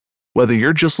Whether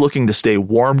you're just looking to stay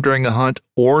warm during a hunt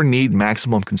or need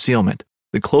maximum concealment,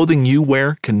 the clothing you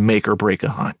wear can make or break a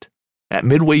hunt. At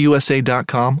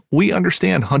MidwayUSA.com, we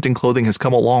understand hunting clothing has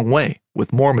come a long way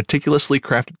with more meticulously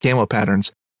crafted camo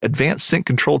patterns, advanced scent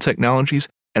control technologies,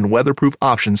 and weatherproof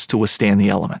options to withstand the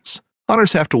elements.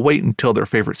 Hunters have to wait until their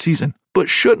favorite season, but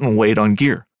shouldn't wait on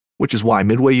gear, which is why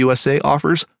Midway USA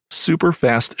offers super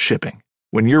fast shipping.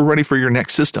 When you're ready for your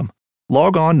next system,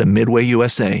 log on to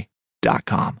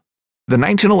MidwayUSA.com. The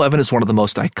 1911 is one of the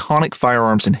most iconic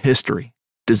firearms in history.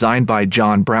 Designed by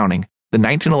John Browning, the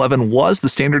 1911 was the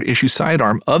standard issue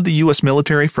sidearm of the U.S.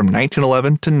 military from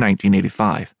 1911 to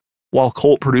 1985. While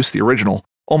Colt produced the original,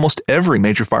 almost every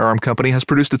major firearm company has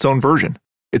produced its own version.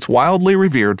 It's wildly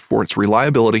revered for its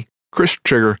reliability, crisp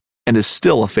trigger, and is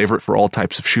still a favorite for all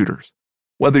types of shooters.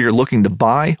 Whether you're looking to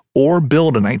buy or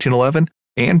build a 1911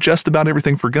 and just about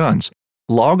everything for guns,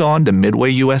 log on to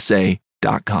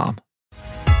MidwayUSA.com.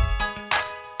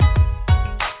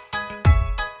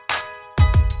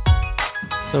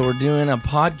 So we're doing a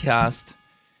podcast,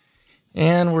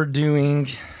 and we're doing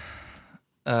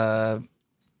YouTube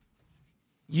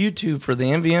for the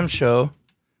MVM show.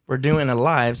 We're doing a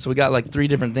live, so we got like 3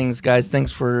 different things, guys.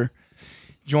 Thanks for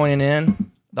joining in.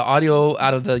 The audio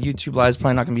out of the YouTube live is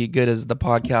probably not going to be good as the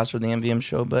podcast or the MVM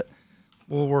show, but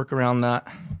we'll work around that.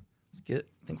 I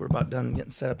think we're about done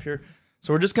getting set up here.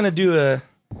 So we're just going to do a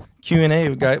Q&A.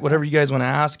 We got whatever you guys want to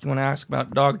ask. You want to ask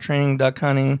about dog training, duck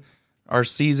hunting, our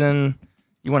season.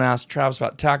 You want to ask Travis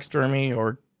about taxidermy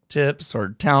or tips or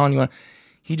Talon.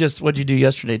 What'd you do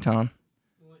yesterday, Talon?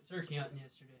 We went turkey hunting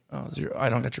yesterday. Oh, I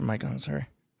don't got your mic on, sorry.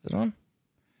 Is it on?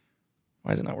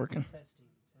 Why is it not working? Testing.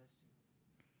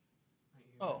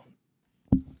 Oh.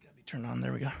 Gotta be turned on.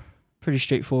 There we go. Pretty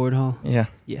straightforward, huh? Yeah.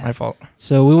 Yeah. My fault.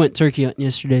 So we went turkey hunting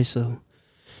yesterday, so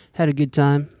had a good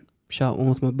time. Shot one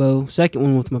with my bow. Second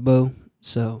one with my bow.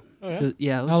 So Oh,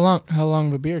 yeah? it was, How long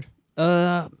of a beard?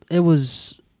 it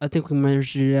was, I think we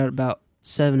measured it out about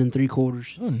 7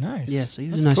 3/4. Oh, nice. Yeah, so he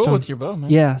was That's a nice cool time. with your bow, man.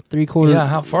 Yeah, 3/4. Yeah,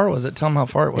 how far was it? Tell them how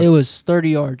far it was. It was 30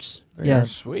 yards. Yeah,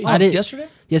 Sweet. I didn't- yesterday?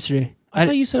 yesterday. I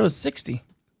thought you said it was 60.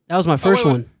 That was my first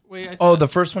one. Wait, Oh, the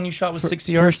first one you shot was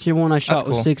 60 yards? First one I shot That's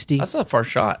cool. was 60. That's a far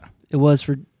shot. It was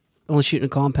for only shooting a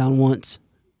compound once.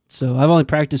 So I've only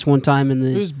practiced one time, and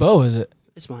then whose bow is it?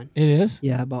 it's mine. It is?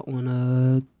 Yeah, I bought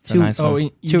one. It's a nice Oh, one.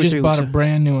 you 2 or just 3 bought a weeks.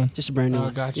 brand new one. Just a brand new Oh,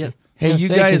 one. got you. Yep. Hey, you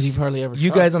guys, you've hardly ever you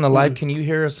shot. guys on the live, can you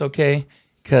hear us okay?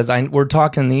 Because we're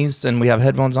talking these and we have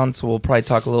headphones on, so we'll probably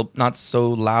talk a little not so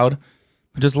loud.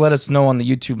 But just let us know on the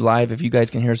YouTube live if you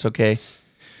guys can hear us okay.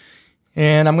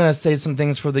 And I'm gonna say some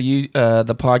things for the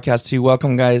podcast too.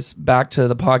 Welcome, guys, back to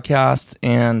the podcast,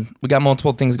 and we got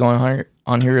multiple things going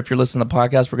on here. If you're listening to the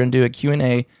podcast, we're gonna do a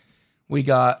Q&A. We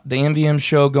got the MVM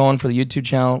show going for the YouTube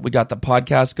channel. We got the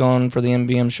podcast going for the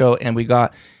MVM show, and we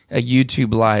got a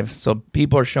YouTube live. So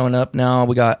people are showing up now.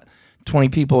 We got 20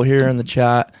 people here in the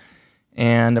chat,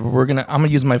 and I'm gonna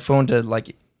use my phone to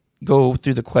like go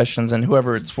through the questions, and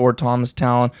whoever it's for, Thomas,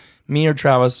 Talon, me, or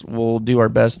Travis, will do our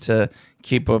best to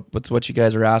keep up with what you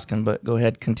guys are asking. But go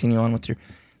ahead, continue on with your.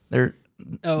 They're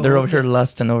over here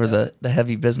lusting over the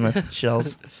heavy bismuth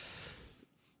shells.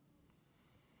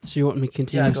 So you want me to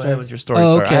continue? Yeah, my go story? ahead with your story.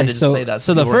 Oh, Sorry, I okay. had to just So, say that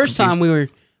so the people weren't first time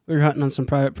confused. we were hunting on some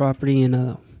private property,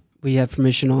 and we have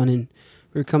permission on, and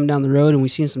we were coming down the road, and we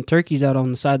seen some turkeys out on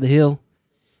the side of the hill.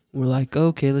 And we're like,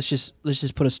 okay, let's just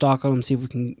put a stalk on them, see if we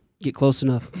can get close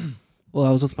enough. Well, I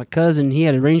was with my cousin. He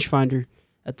had a rangefinder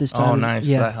at this time. Oh, nice.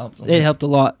 Yeah, That helped. it helped a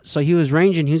lot. So he was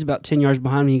ranging. He was about 10 yards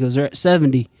behind me. He goes, they're at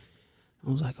 70. I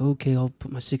was like, okay, I'll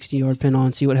put my 60-yard pin on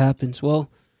and see what happens.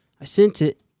 Well, I sent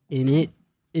it, and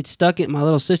it stuck it. My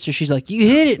little sister, she's like, you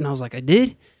hit it. And I was like, I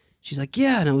did? She's like,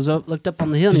 yeah. And I was looked up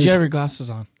on the hill. Did and you have your glasses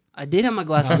on? I did have my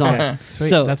glasses on. Sweet.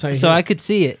 So, That's how you so hit I could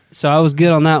see it. So I was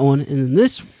good on that one. And then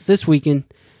this weekend,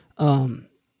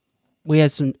 we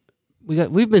had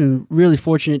we've been really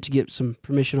fortunate to get some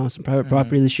permission on some private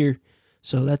property this year.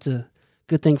 So that's a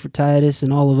good thing for Titus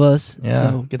and all of us. Yeah,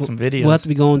 so get some videos. We'll have to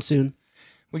be going soon.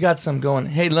 We got some going.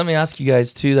 Hey, let me ask you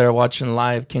guys too that are watching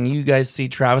live. Can you guys see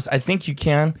Travis? I think you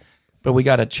can, but we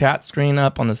got a chat screen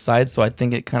up on the side, so I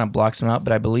think it kind of blocks him out.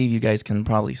 But I believe you guys can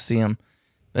probably see him.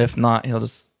 If not,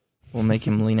 we'll make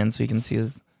him lean in so you can see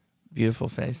his beautiful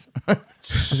face.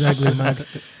 Exactly, man.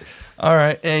 All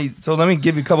right. Hey, so let me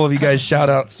give you a couple of you guys shout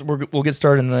outs. We'll get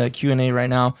started in the Q&A right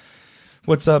now.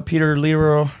 What's up, Peter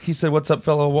Leroy? He said, what's up,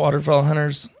 fellow waterfowl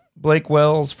hunters? Blake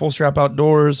Wells, Full Strap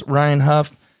Outdoors, Ryan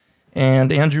Huff,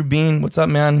 and Andrew Bean. What's up,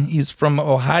 man? He's from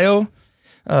Ohio.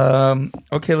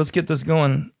 Okay, let's get this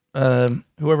going.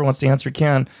 Whoever wants to answer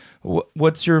can.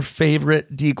 What's your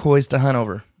favorite decoys to hunt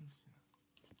over?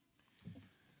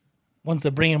 ones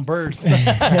that bring in birds. Nah,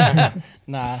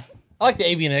 I like the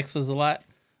Avian X's a lot.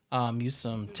 Used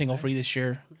some Tingle Free this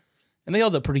year, and they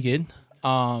held up pretty good.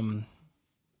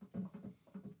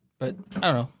 But I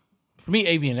don't know. For me,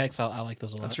 Avian X, I like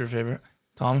those a lot. That's your favorite,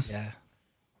 Thomas? Yeah.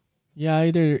 Yeah,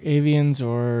 either Avians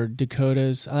or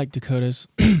Dakotas. I like Dakotas.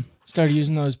 Started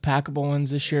using those packable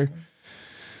ones this year.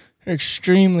 They're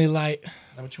extremely light. Is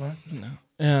that what you want?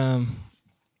 No.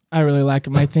 I really like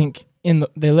them. I think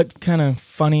they look kind of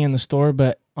funny in the store,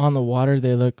 but on the water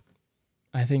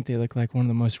I think they look like one of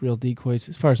the most real decoys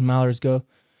as far as mallards go.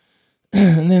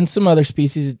 And then some other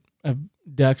species of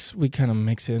ducks we kind of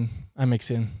mix in. I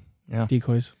mix in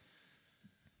decoys.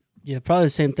 Yeah, probably the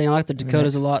same thing. I like the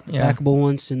Dakotas a lot, the Yeah. packable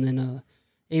ones, and then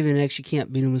even X, you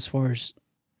can't beat them as far as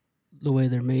the way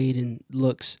they're made and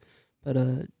looks. But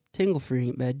Tingle Free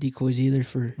ain't bad decoys either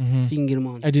for if you can get them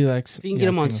on. I do like. If you can get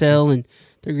them on sale, and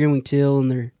their green wing teal and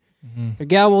their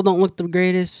Galway don't look the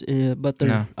greatest, but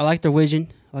I like their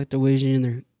widgeon. I like their widgeon and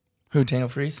their Who, Tangle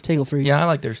Freeze? Tingle Freeze. Yeah, I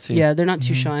like theirs too. Yeah, they're not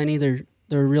too shiny. They're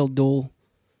real dull.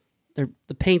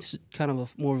 The paint's kind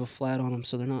of more of a flat on them,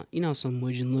 so they're not. Some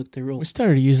widgeon look. They're real. We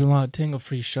started using a lot of Tingle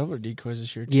Free shoveler decoys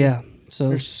this year too. Yeah, so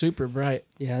They're super bright.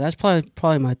 yeah, that's probably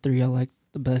my three I like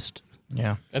the best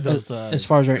Yeah. And those as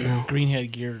far as right now.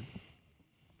 greenhead gear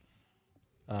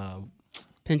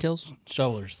Pintails.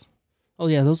 shovelers. Oh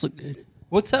yeah, those look good.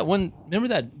 What's that one? Remember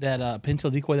that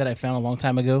pintail decoy that I found a long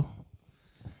time ago?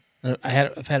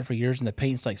 I've had it for years, and the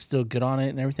paint's like still good on it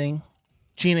and everything.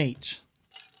 G&H.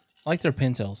 I like their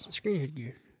pintails. Screen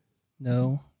headgear.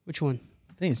 No, Which one?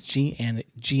 I think it's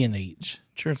G&H.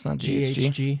 Sure, it's not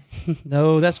GHG.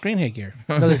 No, that's greenhead gear.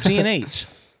 No, they're G&H.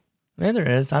 Maybe there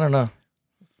is. I don't know.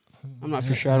 I'm not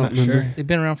for sure. I don't not sure. remember. They've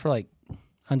been around for like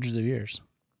hundreds of years.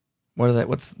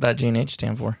 What's that G&H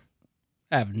stand for?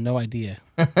 I have no idea.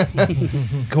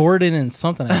 Gordon and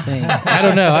something, I think. I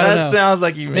don't know. I don't know. sounds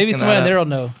like you. Maybe someone there will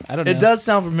know. I don't know. It does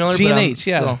sound familiar. G&H,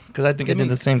 yeah. Because I think I did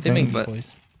the same They thing. make But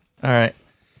decoys. all right.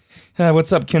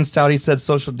 What's up, Ken Stout? He said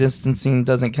social distancing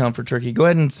doesn't count for turkey. Go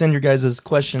ahead and send your guys'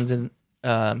 questions and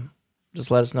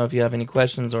just let us know if you have any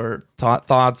questions or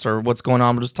thoughts or what's going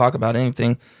on. We'll just talk about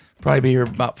anything. Probably be here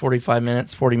about 45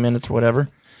 minutes, 40 minutes, or whatever.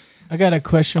 I got a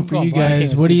question I'm for going you blind. I can't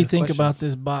guys. even What do see you the think questions. about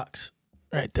this box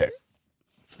right there?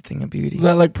 It's a thing of beauty. Does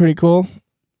that look pretty cool?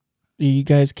 Do you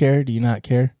guys care? Do you not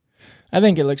care? I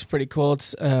think it looks pretty cool.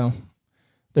 It's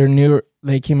they're new.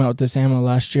 They came out with this ammo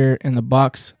last year, and the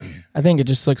box. I think it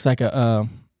just looks like a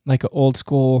old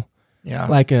school, Yeah.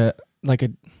 like a. I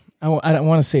don't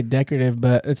want to say decorative,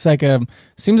 but it's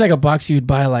seems like a box you'd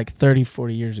buy like 30,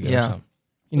 40 years ago. Yeah. Or something.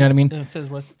 You know what I mean? And it says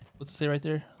what's it say right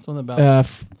there? Something about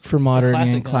For modern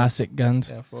classic and guns. classic guns.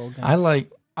 yeah, for old guns.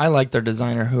 I like their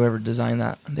designer, whoever designed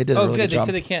that. They did a really good. good They job.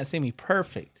 said they can't see me.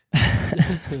 Perfect.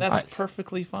 That's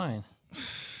perfectly fine.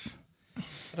 I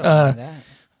don't mind that.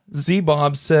 Z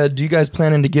Bob said, "Do you guys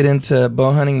planning to get into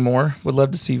bow hunting more? Would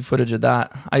love to see footage of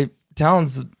that."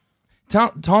 Tom's.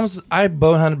 I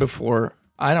bow hunted before.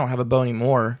 I don't have a bow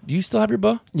anymore. Do you still have your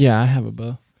bow? Yeah, I have a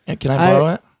bow. Can I borrow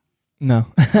it? No.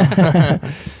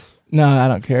 No, I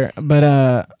don't care. But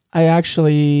I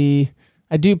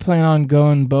do plan on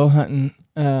going bow hunting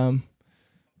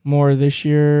more this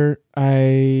year.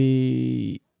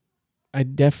 I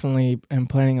definitely am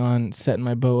planning on setting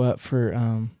my bow up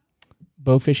for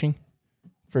bow fishing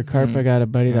for carp. I got a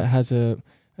buddy that has a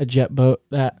jet boat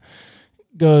that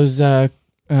goes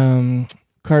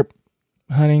carp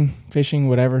hunting, fishing,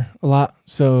 whatever, a lot.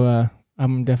 So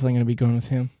I'm definitely going to be going with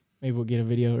him. Maybe we'll get a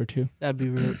video or two. That'd be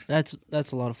real. That's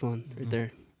a lot of fun right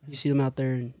there. You see them out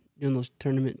there and doing those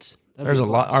tournaments. That'd There's be a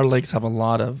lot. awesome. Our lakes have a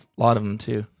lot of them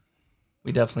too.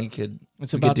 We definitely could.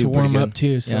 It's we about could to do pretty warm good. up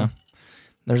too. So. Yeah.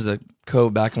 There's a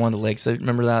cove back in one of the lakes.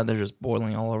 Remember that? They're just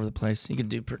boiling all over the place. You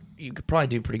could probably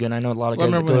do pretty good. I know a lot of Well, I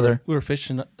guys that remember go when there. we were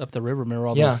fishing up the river. Remember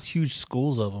all Yeah. those huge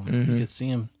schools of them. Mhm. You could see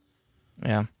them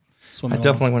Yeah. swimming. I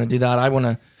definitely want to do that.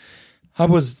 I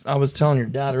was telling your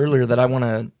dad earlier that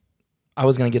I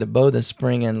was going to get a bow this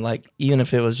spring, and like even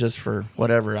if it was just for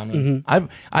whatever. I mean, I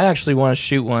actually want to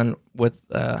shoot one with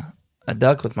a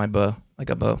duck with my bow, like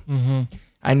a bow. Mm-hmm.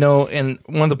 I know, and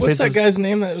one of the What's places that guy's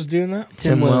name that was doing that?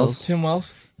 Tim Wells. Tim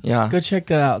Wells. Yeah. Go check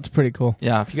that out. It's pretty cool.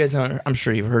 Yeah, if you guys haven't, I'm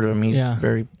sure you've heard of him. He's Yeah.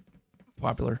 very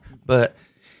popular. But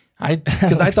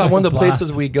because I Looks thought like one a of the places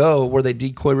blast. we go where they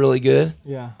decoy really good,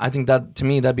 Yeah. I think that to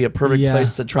me that'd be a perfect Yeah.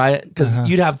 place to try it because Uh-huh.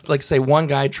 you'd have like say one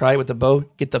guy try it with the bow,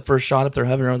 get the first shot if they're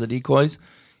hovering over the decoys,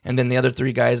 and then the other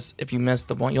three guys, if you miss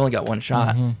the one, you only got one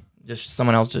shot. Mhm. Just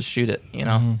someone else just shoot it. You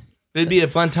know, Mhm. it'd be a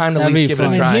fun time to at That'd least be give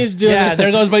fun. it a try. He's doing Yeah, it.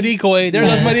 there goes my decoy. There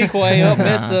goes my decoy. Oh,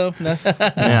 missed him.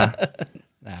 Yeah,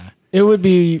 Nah. It would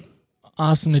be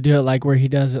awesome to do it like where he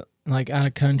does it like out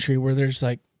of country where there's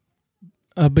like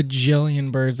a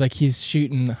bajillion birds. Like he's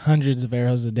shooting hundreds of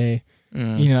arrows a day.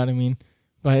 You know what I mean?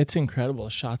 But it's incredible the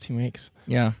shots he makes.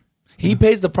 Yeah. He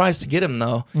pays the price to get him,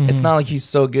 though. It's not like he's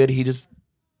so good. He just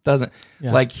doesn't.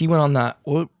 Yeah. Like, he went on that,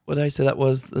 what did I say that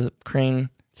was? The crane,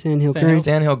 Sandhill Crane.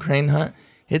 Sandhill crane hunt.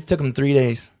 It took him 3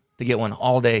 days to get one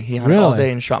all day. He hunted all Really?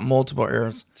 day and shot multiple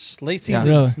arrows. Late season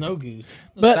Really? snow goose.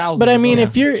 But I mean,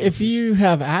 if if you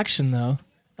have action though,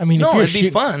 I mean, No, if you're it'd be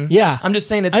fun. Yeah, I'm just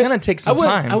saying it's going to take some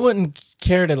time. I wouldn't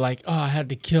care to like, oh, I had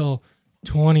to kill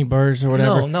 20 birds or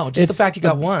whatever. No, just the fact you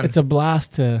got one. It's a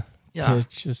blast to Yeah.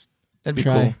 just It'd be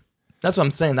try. cool. That's what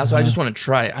I'm saying. That's why I just want to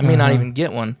try it. I may not even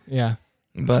get one, yeah.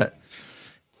 but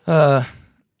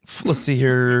let's see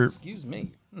here. Excuse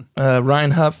me.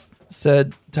 Ryan Huff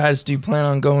said, Titus, do you plan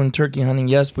on going turkey hunting?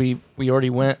 Yes, we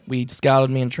already went. We scouted,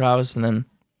 me and Travis, and then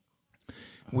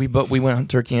we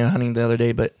went turkey hunting the other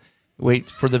day, but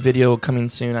wait for the video coming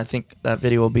soon. I think that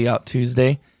video will be out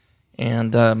Tuesday,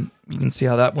 and you can see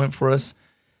how that went for us.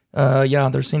 Yeah,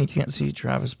 they're saying you can't see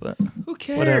Travis, but Who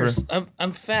cares? Whatever.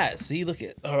 I'm fat. See, look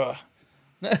at.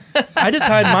 I just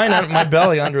hide mine on my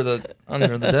belly under the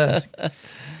desk.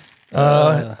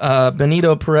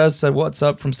 Benito Perez said, "What's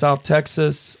up from South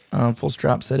Texas?" Full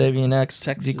Strap said, "Avian X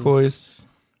Texas. decoys."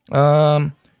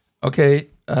 Okay.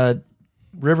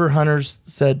 River Hunters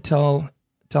said, "Tell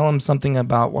them something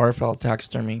about waterfowl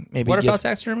taxidermy. Maybe Waterfowl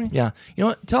taxidermy? Yeah. You know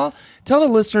what? Tell the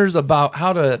listeners about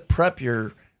how to prep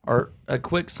or a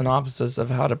quick synopsis of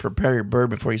how to prepare your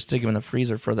bird before you stick him in the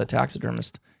freezer for the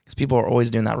taxidermist, because people are always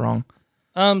doing that wrong.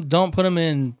 Don't put them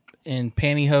in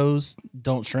pantyhose.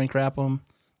 Don't shrink wrap them.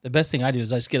 The best thing I do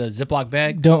is I just get a Ziploc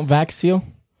bag. Don't vac seal.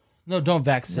 No, don't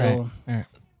vac seal. Right.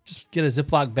 Just get a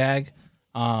Ziploc bag.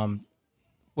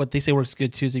 What they say works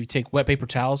good too is if you take wet paper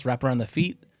towels, wrap around the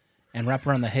feet, and wrap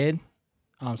around the head.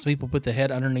 Some people put the head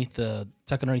tuck underneath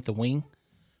the wing,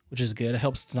 which is good. It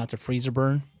helps not to freeze or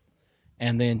burn.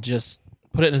 And then just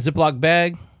put it in a Ziploc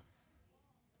bag.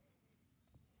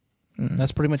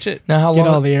 That's pretty much it. Now, how Get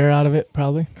all long? the air out of it,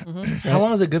 probably. How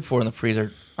long is it good for in the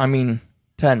freezer? I mean,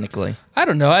 technically, I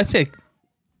don't know. I'd say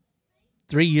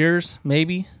 3 years,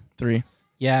 maybe. 3.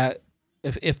 Yeah.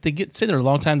 If they sit there a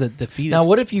long time, the feet. Now, is,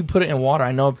 what if you put it in water?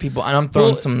 I know people, and I'm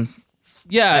throwing Well, some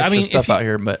yeah, extra I mean, stuff out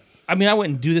here, but I mean, I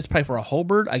wouldn't do this probably for a whole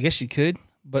bird. I guess you could,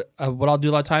 but what I'll do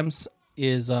a lot of times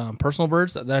is personal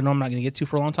birds that I know I'm not going to get to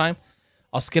for a long time.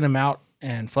 I'll skin them out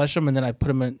and flesh them, and then I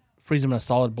freeze them in a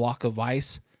solid block of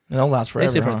ice. they'll last forever.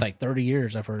 They say for huh? like 30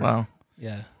 years. I've heard. Wow.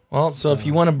 Yeah. Well, so if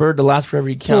you want a bird to last forever,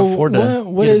 you can't afford to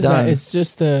what get is it done. that? It's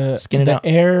just the Skin it out.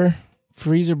 air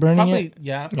freezer burning Probably,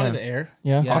 it. probably the air.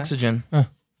 Yeah. Yeah. Oxygen.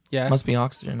 Yeah. Must be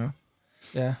oxygen, huh?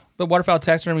 Yeah. But waterfowl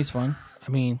taxidermy is fun.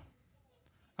 I mean,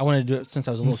 I wanted to do it since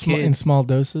I was a little kid. In small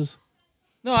doses.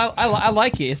 No, I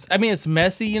like it. It's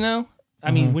messy, you know.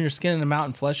 I mean, when you're skinning them out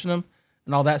and fleshing them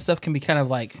and all that stuff can be kind of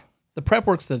like the prep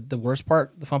work's the worst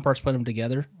part. The fun part's putting them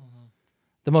together.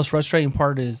 The most frustrating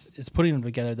part is putting them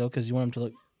together though, because you want them to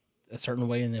look a certain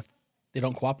way, and if they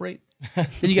don't cooperate, then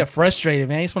you get frustrated,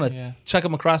 man. You just want to chuck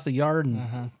them across the yard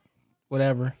and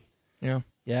whatever. Yeah.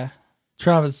 Yeah,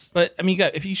 Travis. but I mean,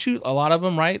 if you shoot a lot of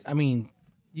them, right? I mean,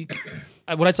 when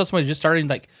I tell somebody just starting,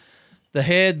 like the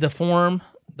head, the form,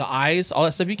 the eyes, all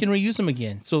that stuff, you can reuse them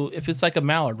again. So if it's like a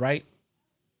mallard, right?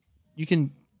 You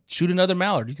can shoot another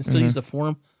mallard. You can still use the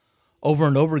form over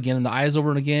and over again, and the eyes over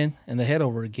and again, and the head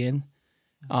over again.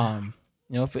 You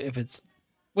know, if it's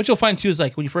what you'll find too is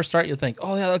like when you first start, you'll think,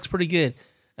 "Oh yeah, that looks pretty good,"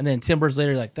 and then 10 birds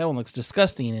later, you're like, "That one looks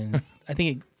disgusting." And I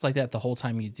think it's like that the whole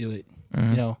time you do it.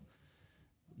 You know,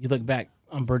 you look back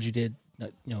on birds you did,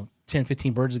 10,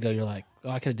 15 birds ago, you're like, "Oh,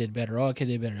 I could have did better. Oh, I could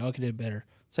have did better. Oh, I could have did better."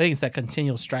 So I think it's that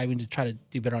continual striving to try to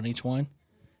do better on each one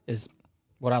is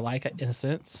what I like in a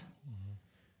sense.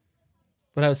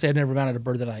 But I would say I've never mounted a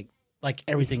bird that I like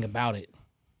everything about it.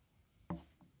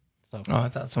 So Oh, I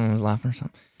thought someone was laughing or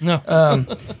something.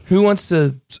 no, Who wants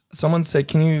to? Someone said,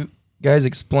 "Can you guys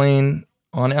explain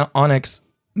on Onyx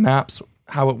maps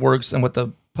how it works and what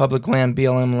the public land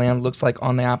BLM land looks like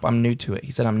on the app?" I'm new to it.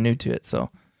 He said I'm new to it, so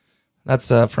that's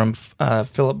from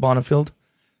Philip Bonifield.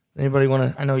 Anybody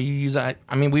want to? I know you use it.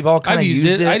 I mean, we've all kind I've of used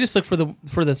used it. it. I just look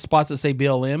for the spots that say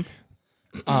BLM.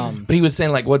 But he was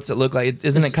saying, like, what's it look like?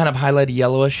 Isn't it kind of highlighted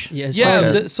yellowish?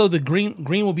 Yeah. So the green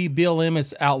will be BLM.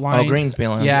 It's outlined. Oh, green's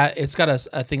BLM. Yeah, it's got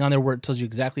a thing on there where it tells you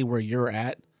exactly where you're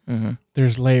at.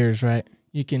 There's layers, right?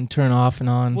 You can turn off and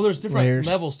on. Well, there's different layers.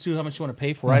 levels too. How much you want to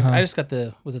pay for? I just got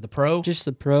was it the Pro? Just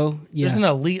the Pro. Yeah. There's an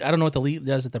Elite. I don't know what the Elite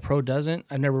does that the Pro doesn't.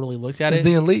 I've never really looked at Is it.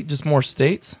 the Elite just more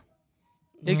states?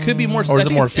 It could be more. Or is I it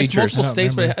think more it's features? multiple I don't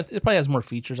states, but it probably has more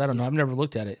features. I don't know. I've never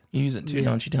looked at it. You use it too, Yeah.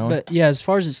 don't you, tell him? But yeah, as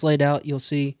far as it's laid out, you'll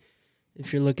see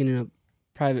if you're looking in a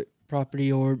private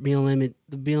property or BLM,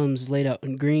 the BLM's laid out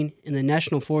in green, and the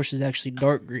National Forest is actually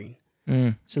dark green.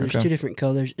 So there's two different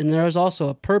colors, and there's also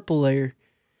a purple layer.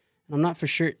 And I'm not for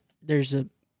sure. There's an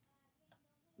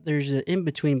in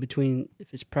between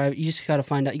if it's private. You just got to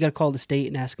find out. You got to call the state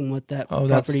and ask them what that that's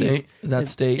property state. Is that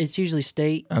state? It's usually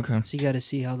state. Okay. So you got to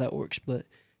see how that works. But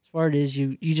as far as it is,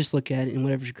 you just look at it, and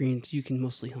whatever's green, you can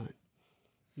mostly hunt.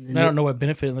 And I don't know what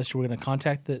benefit unless you're going to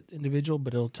contact the individual,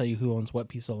 but it'll tell you who owns what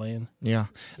piece of land. Yeah.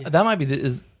 That might be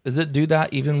does it do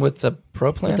that even with the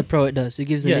Pro plan? With the Pro, it does. It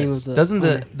gives the name of the. Doesn't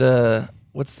owner. the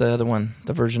what's the other one?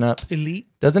 The version up. Elite.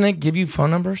 Doesn't it give you phone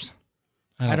numbers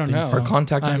I don't think know. so. or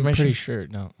contact I'm information? pretty sure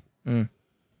no. Mm.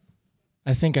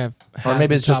 I think I've had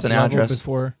maybe the it's just top an level address.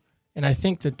 before, and I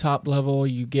think the top level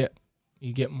you get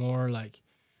more like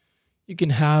you can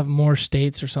have more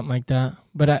states or something like that.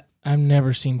 But I've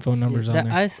never seen phone numbers on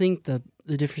there. I think the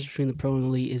difference between the Pro and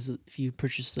Elite is that if you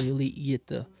purchase the Elite, you get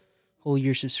the whole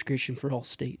year subscription for all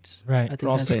states. Right. I think For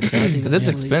all that's- states, I think because that's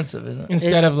it's really- expensive, isn't it? Instead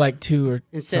It's- of like 2 or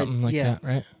Instead, something like yeah. that,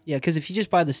 right? Yeah, because if you just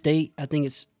buy the state, I think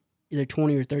it's either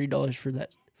 $20 or $30 for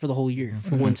the whole year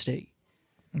for one state.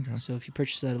 Okay. So if you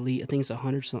purchase that Elite, I think it's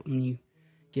 $100 something. You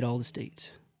get all the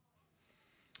states.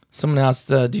 Someone asked,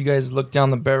 do you guys look down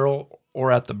the barrel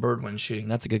or at the bird when shooting?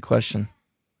 That's a good question.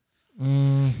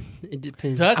 It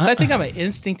depends. I think I'm an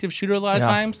instinctive shooter a lot of Yeah.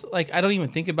 times. Like, I don't even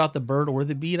think about the bird or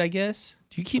the bead, I guess.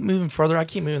 Do you keep moving further? I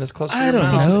keep moving this closer. to I your don't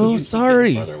mouth. know. You keep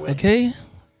Sorry. getting farther away. Okay.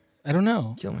 I don't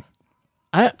know. Kill me.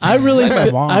 I really Like my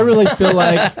feel, mom. I really feel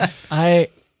like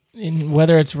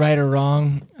whether it's right or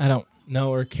wrong, I don't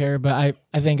know or care, but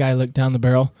I think I look down the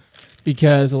barrel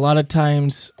because a lot of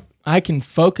times I can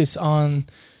focus on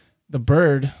the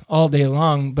bird all day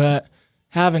long, but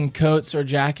having coats or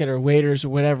jacket or waders or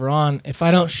whatever on, if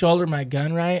I don't shoulder my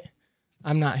gun right,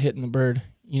 I'm not hitting the bird.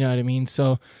 You know what I mean?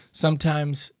 So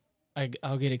sometimes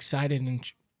I'll get excited and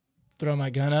throw my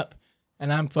gun up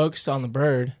and I'm focused on the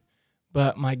bird,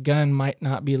 but my gun might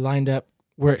not be lined up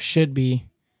where it should be,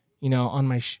 on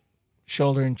my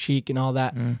shoulder and cheek and all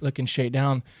that, looking straight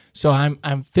down. So I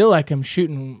feel like I'm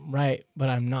shooting right, but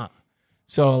I'm not.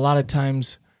 So a lot of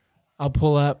times I'll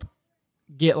pull up,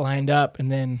 get lined up,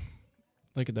 and then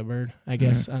look at the bird, I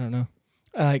guess. I don't know.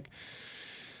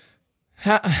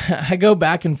 I go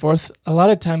back and forth. A lot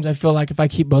of times I feel like if I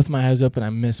keep both my eyes open, I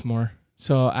miss more.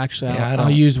 So actually, I'll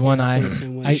use one I eye. feel the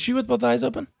same way. Do you shoot with both eyes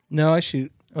open? No, I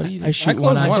shoot. What do you do? I shoot close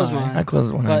one eye. one Close eye. my eye. I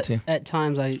close one eye But too. at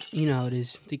times, you know how it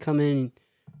is. They come in, and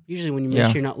usually when you miss,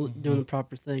 Yeah. you're not doing the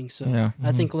proper thing. So Yeah.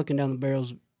 I think looking down the barrel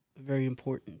is very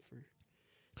important for.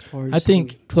 As far as I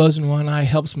think closing one eye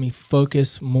helps me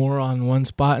focus more on one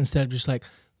spot instead of just like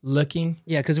looking.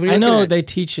 yeah, because when I you're know looking at, they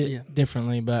teach it yeah.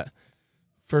 differently, but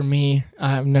for me,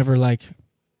 I've never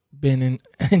been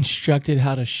instructed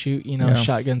how to shoot, Yeah.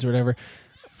 shotguns or whatever.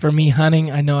 For me,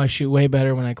 hunting, I know I shoot way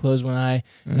better when I close one eye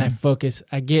and I focus.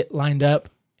 I get lined up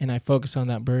and I focus on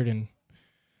that bird and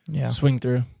swing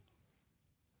through.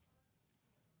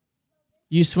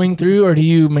 You swing through, or do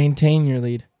you maintain your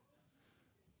lead?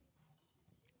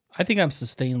 I think I'm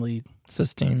sustained lead.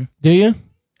 Sustain. Do you?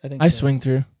 I think I so. swing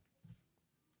through.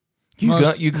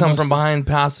 You come most- from behind,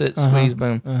 pass it, Uh-huh. squeeze,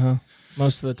 boom.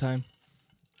 Most of the time.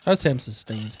 I would say I'm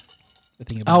sustained. I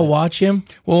think about I'll it. watch him.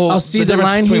 Well, I'll see the difference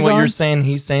line between he's what you're on. saying,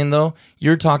 he's saying though.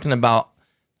 You're talking about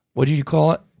what do you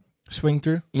call it? Swing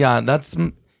through. Yeah, that's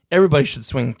everybody should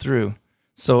swing through.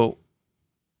 So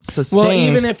sustained. Well,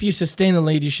 even if you sustain the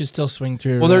lead, you should still swing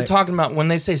through. Well, they're right? talking about when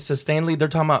they say sustained lead, they're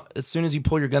talking about as soon as you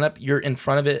pull your gun up, you're in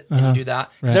front of it and Uh-huh. you do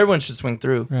that. Because Right. everyone should swing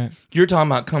through. Right. You're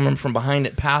talking about coming from behind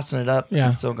it, passing it up, Yeah.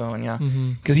 and still going, yeah.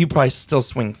 Mm-hmm. Because you probably still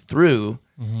swing through.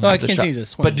 No, I the continue shot. to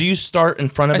swing. But do you start in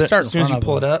front of I it start in as soon as you front of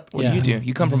pull it them. up? What Yeah. do you do?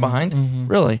 You come from behind? Mhm.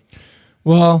 Really?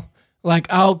 Well,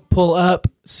 I'll pull up,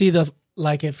 see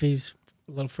if he's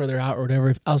a little further out or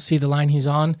whatever, I'll see the line he's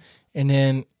on and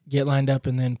then get lined up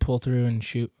and then pull through and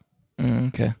shoot.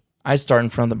 Okay. I start in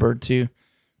front of the bird too.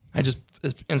 I just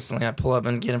instantly I pull up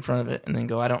and get in front of it and then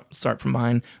go. I don't start from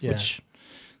behind, Yeah. which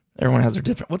everyone has their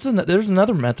different. There's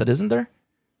another method, isn't there?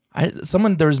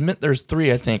 There's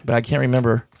three, I think, but I can't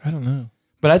remember. I don't know.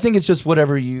 But I think it's just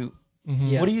whatever you. Mm-hmm.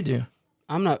 Yeah. What do you do?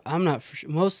 I'm not for sure.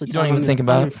 Most of the You time, don't even I'm think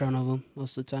about I'm in it? front of them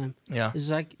most of the time. Yeah. It's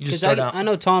like You just 'cause start out. I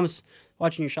know Thomas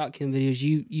watching your shotgun videos.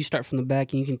 You start from the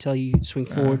back and you can tell you swing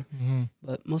forward. Mm-hmm.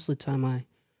 But most of the time, I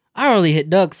really hit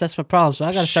ducks. That's my problem. So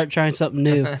I got to start trying something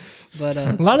new. But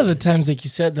A lot of the times, like you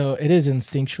said, though, it is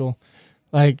instinctual.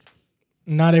 Like,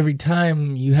 not every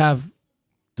time you have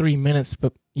 3 minutes,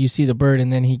 but you see the bird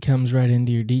and then he comes right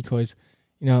into your decoys.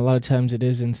 A lot of times it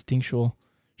is instinctual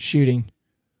shooting.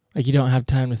 Like, you don't have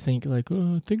time to think, like,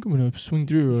 oh, I think I'm going to swing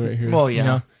through right here. Well, you yeah.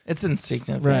 know? It's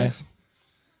instinctive, Right. yes.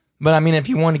 But I mean, if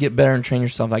you want to get better and train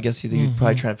yourself, I guess you'd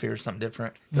probably try to figure something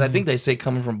different. Because I think they say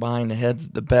coming from behind the head's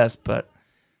the best, but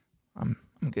I'm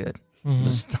good.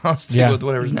 I'll stick with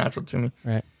whatever's natural to me.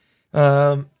 Right.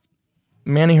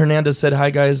 Manny Hernandez said, "Hi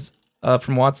guys,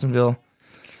 from Watsonville.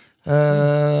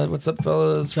 What's up,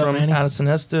 fellas? What's up, from Manny? Addison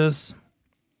Estes.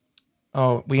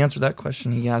 Oh, we answered that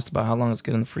question. He asked about how long it's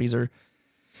good in the freezer.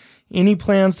 Any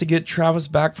plans to get Travis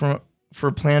back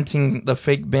for planting the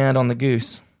fake band on the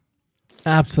goose?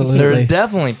 Absolutely. There's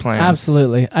definitely plans.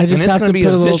 Absolutely. I just and it's have going to to be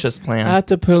put a a little. vicious plan. I have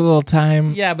to put a little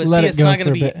time. Yeah, but let see, it it's go not for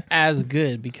going to a be bit. as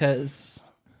good because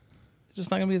it's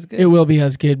just not going to be as good. It will be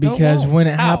as good No, it because won't. when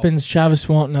it How? happens, Travis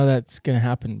won't know that's going to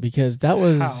happen because that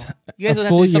was How? You guys a would have to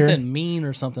full do year. something mean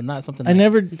or something, not something. I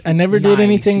never did nice,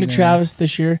 anything you to know. Travis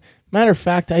this year. Matter of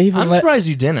fact, I even I'm let surprised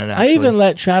you didn't, actually. I even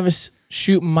let Travis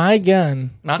shoot my gun.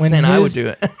 Not when saying I would his- do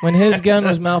it. when his gun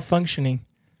was malfunctioning.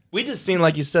 We just seen,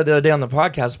 like you said the other day on the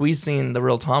podcast, we seen the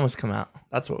real Thomas come out.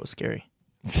 That's what was scary.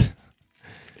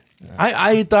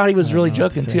 I thought he was really know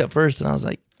what to joking say. too at first, and I was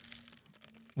like,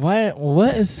 Why?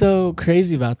 What is so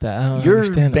crazy about that? I don't "You're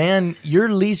understand it. banned. You're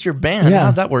at least you're banned. Yeah.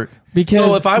 How's that work? Because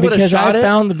So if I would've because shot I it-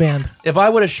 found the band. If I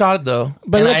would have shot it though,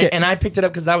 But and, look at- and I picked it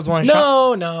up because that was one I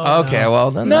shot. No. Okay,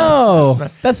 well then No,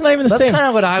 that's not even the that's same. kind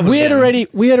of what I was. We had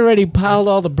getting. already piled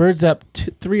all the birds up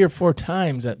 3 or 4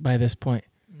 times by this point.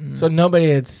 So nobody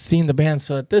had seen the band.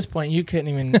 So at this point, you couldn't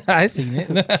even. I seen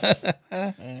it.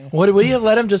 Would we have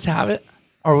let him just have it,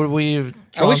 or would we have?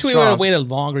 I wish drawn we would have straws? waited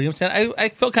longer. You know what I'm saying? I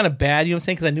felt kind of bad. You know what I'm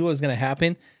saying? Because I knew what was going to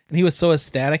happen, and he was so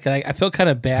ecstatic. I felt kind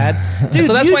of bad. Dude,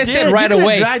 so that's you why I did. said You right could've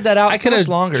away. dragged that out I so could much have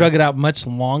longer. drug it out much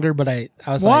longer, but I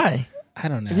was Why? like, I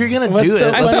don't know. If you're gonna What's do so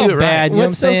it, I let's felt do it right. bad. You know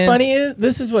What's what I'm so saying? funny is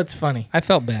this is what's funny. I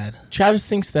felt bad. Travis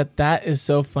thinks that is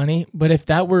so funny, but if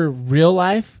that were real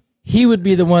life, he would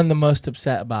be the one the most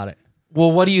upset about it.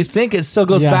 Well, what do you think? It still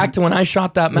goes Yeah. back to when I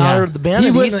shot that mallard at the band, and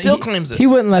he wouldn't- still claims it. He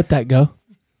wouldn't let that go.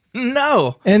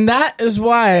 No. And that is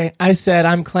why I said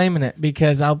I'm claiming it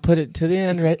because I'll put it to the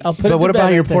end. Right? I'll put it. But to what bed about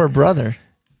right your there. poor brother?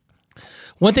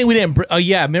 One thing we didn't. Oh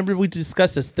yeah, remember we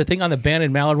discussed this. The thing on the banded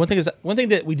mallard. One thing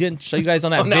that we didn't show you guys on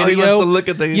that Now he video. wants to look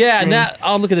at the Yeah, screen. now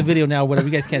I'll look at the video now. Whatever,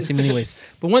 you guys can't see me anyways.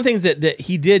 But one thing that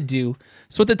he did do.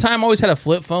 So at the time, I always had a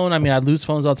flip phone. I mean, I'd lose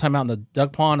phones all the time out in the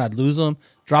duck pond. I'd lose them,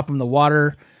 drop them in the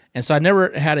water, and so I never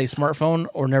had a smartphone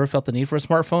or never felt the need for a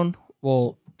smartphone.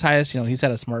 Well, Tyus, he's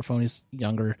had a smartphone. He's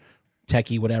younger,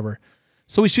 techie, whatever.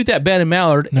 So we shoot that banded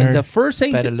mallard, Nerd. and the first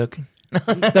thing Better looking.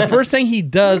 the first thing he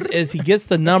does is he gets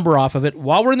the number off of it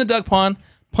while we're in the duck pond,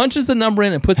 punches the number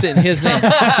in and puts it in his name.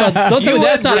 So don't tell You me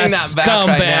that's would not a bring that back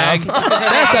right scumbag. now.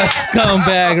 That's a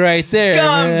scumbag right there.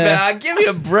 man. Scumbag, give me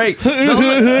a break. The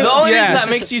only Yeah. reason that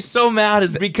makes you so mad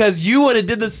is because you would have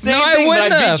did the same No, I thing, but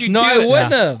wouldn't I have. beat you No, to I it.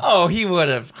 wouldn't have. Oh, he would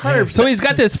have. 100%. So he's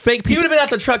got this fake He piece. would have been at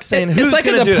the truck saying, "Who's It's like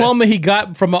gonna a do it?" diploma he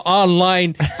got from an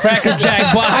online Cracker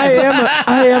Jack box.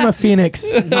 I am a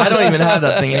phoenix. I don't even have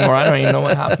that thing anymore. I don't even know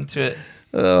what happened to it.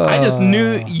 I just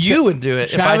knew you would do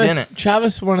it if I didn't.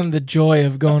 Travis wanted the joy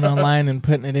of going online and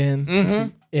putting it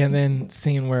in, and then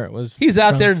seeing where it was. He's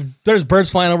out from. there. There's birds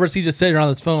flying over us. He's just sitting around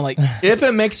his phone like, If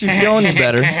it makes you feel any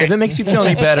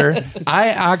better, I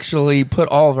actually put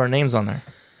all of our names on there.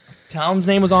 Town's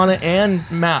name was on it, and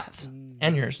Matt's,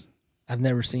 and yours. I've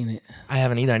never seen it. I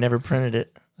haven't either. I never printed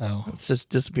it. Oh, It's just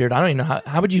disappeared. I don't even know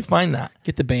how would you find that?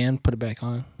 get the band, put it back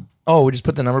on. Oh, we just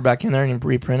put the number back in there and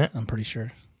reprint it. I'm pretty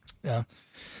sure. Yeah.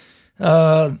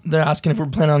 They're asking if we're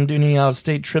planning on doing any out of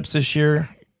state trips this year.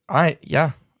 I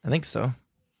think so.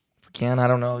 If we can, I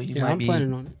don't know. You Yeah, might I'm be.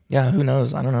 planning on it. Yeah, who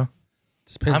knows? I don't know.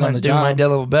 Depends I'm on gonna the do my job. dead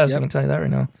level best. I Yep. can tell you that right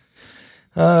now.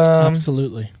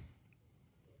 Absolutely.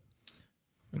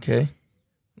 Okay.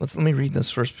 Let me read this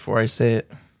first before I say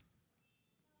it.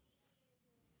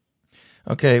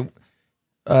 Okay.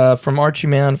 From Archie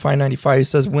Man 595, he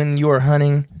says, when you are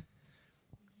hunting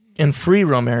in free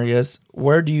roam areas,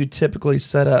 where do you typically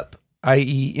set up?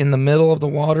 I.e., in the middle of the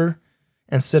water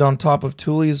and sit on top of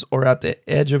tules or at the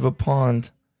edge of a pond,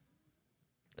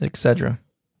 etc.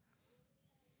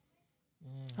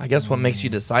 I guess what makes you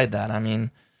decide that? I mean,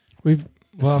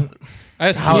 Well, I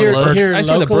just How see, it looks. I see where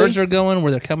the locally? birds are going,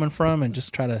 where they're coming from, and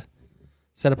just try to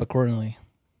set up accordingly.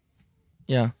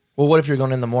 yeah. Well, what if you're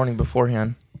going in the morning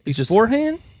beforehand? You just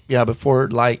Beforehand? Yeah, before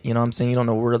light, you know what I'm saying? You don't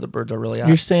know where the birds are really at.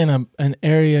 you're saying an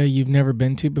area you've never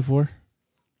been to before,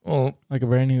 Well, like a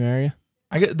brand new area.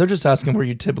 they're just asking where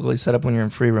you typically set up when you're in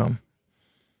free roam.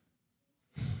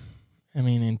 I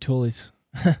mean, in Tules,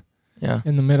 Yeah.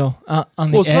 in the middle,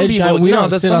 on the Well, some edge. people- We no, don't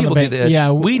that's sit some on the people do bank. the edge.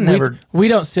 Yeah, We never- We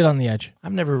don't sit on the edge.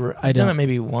 I've I done don't. it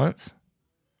maybe once.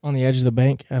 On the edge of the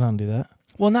bank, I don't do that.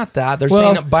 Well, not that. They're Well,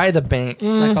 saying it by the bank.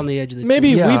 Like on the edge of the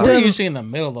Maybe tree. Yeah. we've We're done, usually in the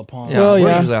middle of the pond. Yeah, Well, we're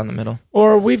yeah. usually out in the middle.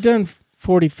 or we've done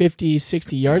 40, 50,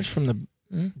 60 yards from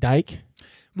the dike.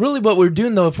 Really, what we're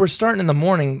doing though, if we're starting in the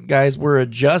morning, guys, we're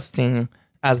adjusting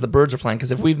as the birds are flying.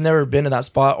 Because if we've never been to that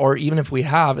spot, or even if we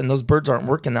have, and those birds aren't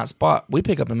working that spot, we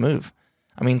pick up and move.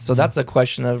 I mean, so that's a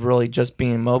question of really just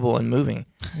being mobile and moving,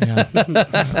 Yeah.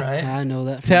 right? I know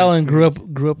that. from Talon grew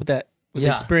experience. up with that with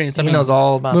Yeah. experience. I He mean, knows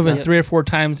all about moving that. 3 or 4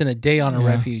 times in a day on a Yeah.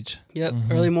 refuge. Yep.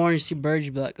 Early morning, you see birds,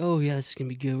 you'd be like, "Oh yeah, this is gonna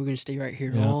be good. We're gonna stay right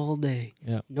here Yeah. all day."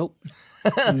 Yeah. Nope.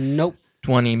 Nope.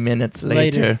 20 minutes Later.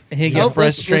 later. And he'd get Nope,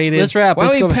 frustrated. let's wrap. Why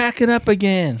Let's are go we back. packing up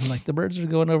again? I'm like, the birds are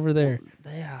going over there.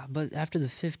 Yeah, but after the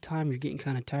 5th time, you're getting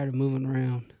kind of tired of moving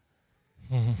around.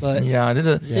 But Yeah, it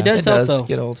it does help though.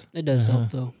 get old. It does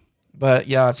help though. But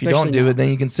yeah, if you don't Especially do now. it, then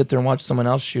you can sit there and watch someone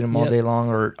else shoot them all Yep. day long,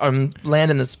 or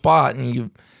land in the spot and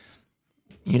you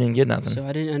didn't get nothing. So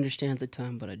I didn't understand at the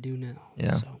time, but I do now.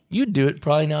 Yeah. So, You do it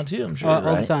probably now too, I'm sure. all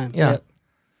right? the time. Yeah.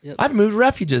 Yep. I've moved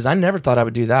refuges. I never thought I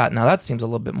would do that. Now that seems a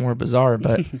little bit more bizarre,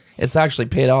 but it's actually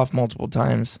paid off multiple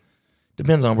times.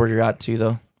 Depends on where you're at too,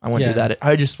 though. I wouldn't do Yeah. that.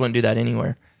 I just wouldn't do that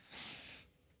anywhere.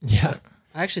 Yeah.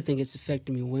 I actually think it's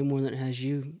affected me way more than it has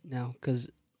you now. Because,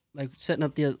 like, setting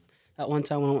up that one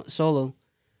time when I went solo,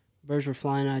 birds were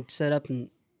flying. I'd set up and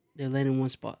they'd land in one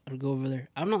spot. I'd go over there.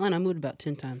 I'm not lying. I moved about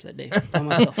 10 times that day by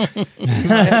myself. You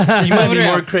might be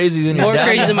more crazy than your More dad.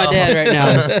 crazy than my dad right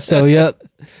now. So, yep.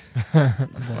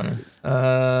 That's funny.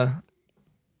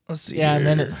 Let's see. Yeah, and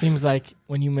then here. it seems like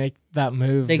when you make that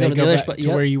move, They go to the other back spot. to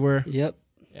Yep. where you were. Yep.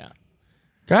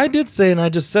 Guy did say, and I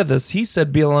just said this. He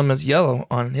said BLM is yellow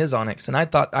on his Onyx, and I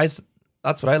thought that's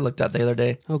what I looked at the other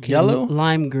day. Okay. Yellow?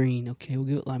 Lime green. Okay, we'll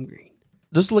give it lime green.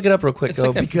 Just look it up real quick It's though,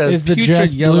 like a- because Is the putrid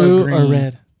dress yellow, blue or green.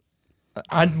 red?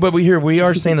 but we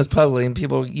are saying this publicly, and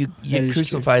people you That get is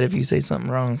crucified if you say something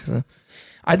wrong. So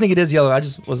I think it is yellow. I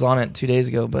just was on it 2 days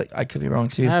ago, but I could be wrong I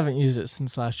too. haven't used it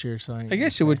since last year, so I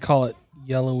guess you would call it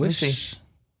yellowish. Let me see.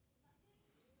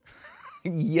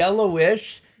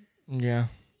 Yellowish. Yeah.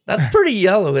 That's pretty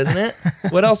yellow, isn't it?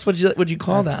 What else would you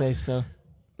call I'd that? say so.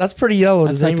 That's pretty yellow.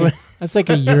 That's Does like, anyone? that's like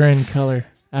a urine color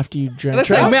after you drink. That's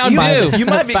like Mountain Dew. You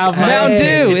might be Mountain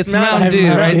Hey, Dew. It's Mountain Dew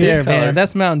Mountain right Dew there, color. man.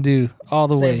 That's Mountain Dew all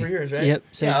the Same for way. yours, right? Yep.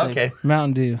 Same Yeah. thing. Okay.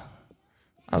 Mountain Dew.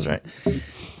 I was right.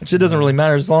 Which it doesn't really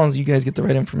matter as long as you guys get the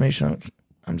right information.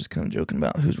 I'm just kind of joking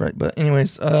about who's right, but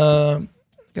anyways, guys,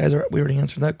 we already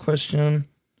answered that question.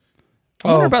 I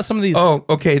wonder Oh. about some of these Oh,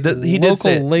 okay. He did local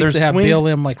say it. lakes There's that have swing,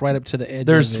 BLM like right up to the edge.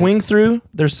 there's of it. swing through,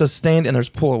 there's sustained, and there's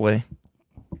pull away.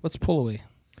 What's pull away?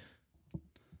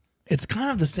 It's kind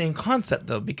of the same concept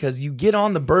though, because you get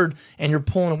on the bird and you're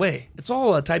pulling away. It's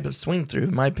all a type of swing through,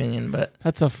 in my opinion, but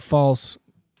That's a false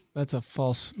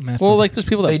method. Well, like there's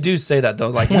people they that do say that though.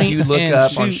 Like if Point you look and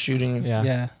up on shoot. shooting, yeah.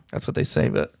 yeah. that's what they say.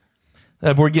 But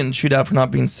we're getting chewed out for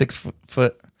not being 6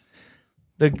 foot.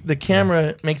 The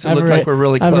camera makes it I've look already- like we're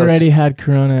really close. I've already had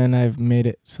Corona and I've made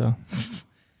it. So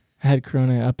I had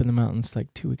Corona up in the mountains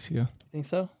like 2 weeks ago, Think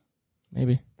so?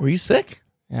 maybe. Were you sick?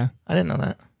 Yeah. I didn't know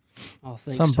that. Oh,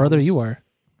 thanks, Some brother Thomas. you are.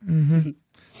 Mm-hmm.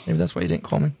 Maybe that's why you didn't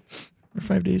call me for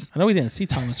 5 days. I know we didn't see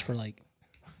Thomas for like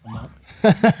a month.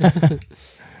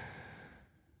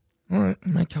 All right,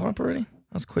 am I caught up already?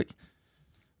 That was quick.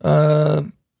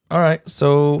 All right,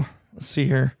 so let's see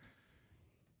here.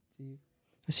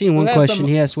 I seen one Well, that's question. some-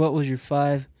 He asked, "What was your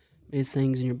 5 main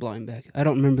things in your blind bag?" I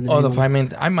don't remember the name. Oh, the of it. 5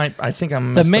 main. I think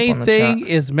I'm The messed up main on the thing chat.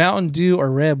 is Mountain Dew or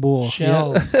Red Bull.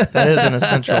 Shells. That is an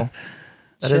essential.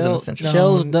 That is an Shell- essential.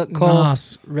 Shells, duck call,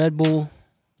 Nos. Red Bull,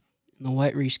 and the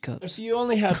white Reese cups. So you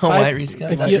only have Oh, five. white Reese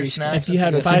cup. If White you, Reese snaps. if you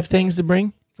had That's 5 good. things to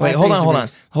bring, Wait, 5 hold things on, to hold bring. on.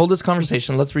 Hold this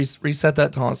conversation. Let's reset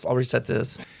that, Thomas. I'll reset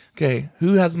this. Okay,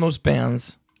 who has the most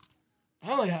bands?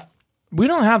 I We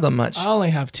don't have that much. only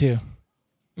have 2.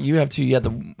 You have 2. You had the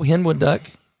Henwood duck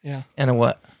Yeah. and a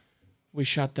what? We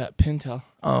shot that pintail.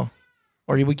 Oh,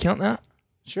 or did we count that?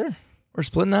 Sure. We're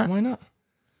splitting that. Why not?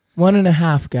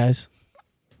 1.5, guys.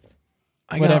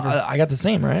 Whatever. I got the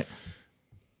same, right?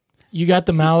 You got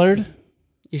the mallard.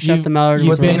 You shot You've- the mallard You've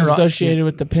with been been ro- associated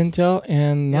with the pintail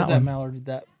and How's that that one. mallard did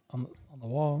that on the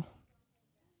wall?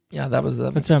 Yeah, that was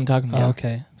the. That's what I'm talking about. Oh,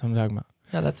 okay. That's what I'm talking about.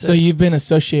 Yeah, that's So it. you've been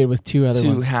associated with 2 other 2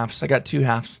 ones. halves. I got 2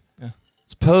 halves. Yeah.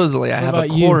 Supposedly, I What have a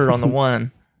about you? quarter on the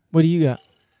one. What do you got?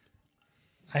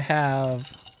 I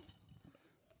have.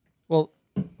 Well,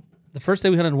 the first day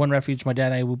we hunted one refuge, my dad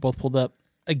and I we both pulled up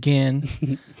again.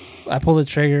 I pulled the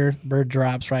trigger, bird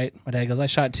drops. Right, my dad goes, "I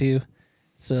shot 2,"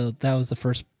 so that was the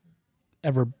first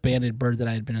ever banded bird that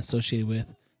I had been associated with.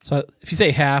 So if you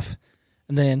say half,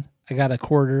 and then I got a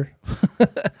quarter,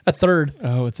 a third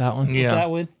Oh, with that one? Yeah. that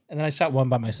one, and then I shot one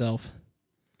by myself.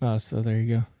 Oh, so there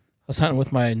you go. was hunting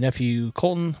with my nephew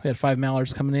Colton. We had 5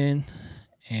 mallards coming in,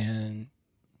 and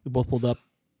we both pulled up.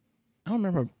 I don't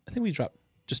remember. I think we dropped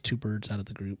just 2 birds out of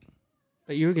the group.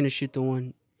 But you were gonna shoot the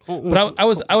one. But I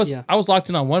was Yeah. locked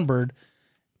in on one bird,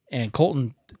 and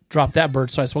Colton dropped that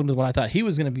bird. So I swung to the one I thought he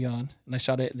was going to be on, and I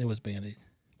shot it, and it was banded.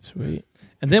 Sweet.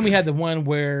 And then we had the one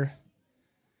where,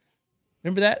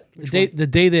 remember that Which the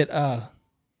day that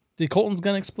did Colton's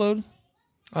gun explode?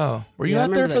 Oh, were you Yeah, I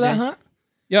out there remember for that that day. hunt?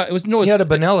 Yeah, it was no. He had a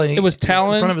Benelli. It was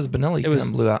Talon. In front of his Benelli. It It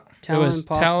was- blew out. it was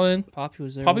Talon. Poppy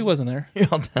was there. Poppy wasn't there You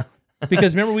all down.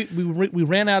 because remember we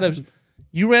ran out of.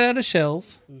 You ran out of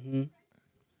shells. Mm-hmm.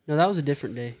 No, that was a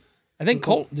different day. I think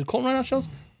did Colton run out of shells?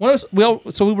 One of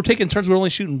us. So we were taking turns. We were only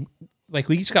shooting like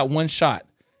we each got 1 shot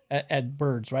at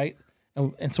birds, right?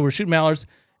 And so we're shooting mallards.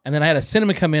 And then I had a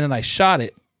cinnamon come in and I shot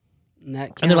it. And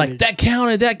that And they're like,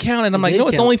 counted. that counted. I'm like, did no,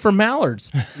 it's count. only for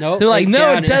mallards. Nope, They're like, they no,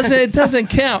 counted. it doesn't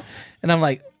count. And I'm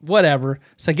like, whatever.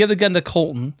 So I give the gun to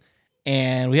Colton,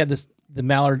 and we had the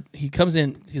mallard. He comes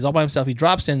in, he's all by himself. He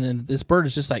drops in, and this bird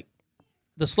is just like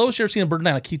the slowest you've ever seen a bird in.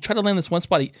 Like he tried to land this one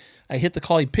spot. I hit the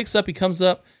call. He picks up. He comes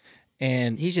up,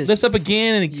 and He's just- lifts up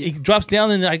again, and he drops down.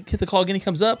 And then I hit the call again. He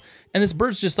comes up, and this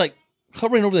bird's just like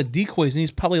hovering over the decoys, and he's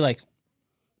probably like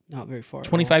Not very far. at all.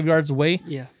 25 yards away.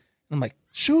 And Yeah. I'm like,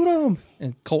 shoot him!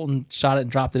 And Colton shot it and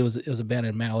dropped it. It was a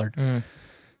banded mallard. Mm.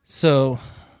 So,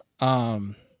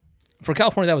 for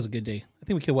California, that was a good day. I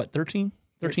think we killed what 13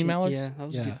 mallards. Yeah, that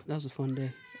was Yeah. Good. That was a fun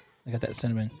day. I got that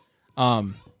cinnamon.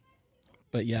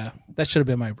 But yeah, that should have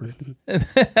been my bird.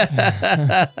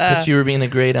 But you were being a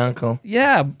great uncle.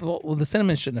 Yeah, well, the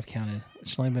cinnamon shouldn't have counted. It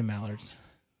should only have been mallards.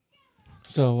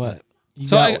 So what? You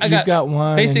So I you've got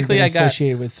one. basically and I got-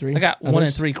 associated with 3. I got 1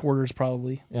 others? 3/4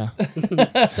 probably. Yeah.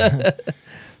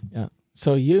 Yeah.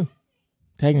 So you,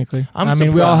 technically. I'm I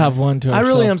mean, we all surprised. have one to I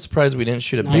really am ourselves. surprised we didn't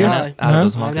shoot a No, bear I- out of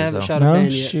those I honkers haven't though. shot a No,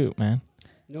 band yet. shoot, man.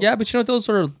 Nope. Yeah, but you know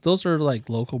those are like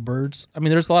local birds. I mean,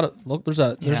 there's a lot of there's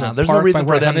a There's no park reason by for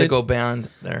where I them to hunted. go band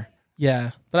there.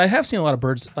 Yeah, but I have seen a lot of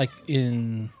birds like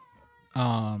in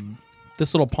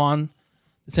this little pond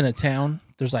that's in a town.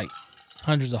 There's like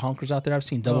hundreds of honkers out there. I've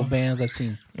seen double bands. I've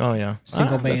seen Oh yeah,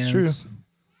 single bands. That's true.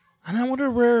 And I wonder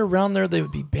where around there they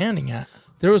would be banding at.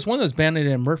 There was one that was banded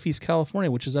in Murphy's,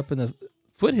 California, which is up in the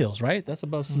foothills, right? That's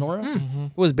above Sonora. Mm-hmm.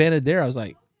 It was banded there. I was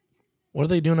like, What are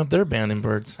they doing up there banding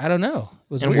birds? I don't know.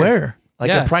 It was And weird. where? Like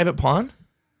Yeah. a private pond?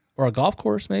 Or a golf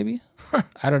course, maybe.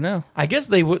 I don't know. I guess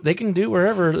they can do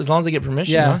wherever as long as they get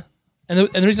permission. Yeah. Huh? And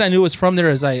the reason I knew it was from there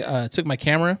is I took my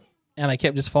camera and I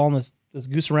kept just following this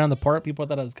goose around the park. People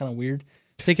thought it was kind of weird.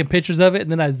 Taking pictures of it, and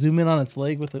then I zoom in on its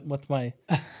leg with my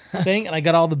thing, and I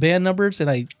got all the band numbers, and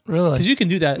Really? because you can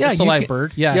do that. Yeah, It's a you live can-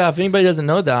 bird. Yeah. Yeah, if anybody doesn't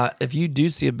know that, if you do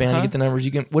see a band, you get the numbers.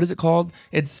 You can. What is it called?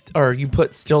 It's or you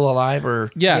put still alive or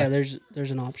Yeah. There's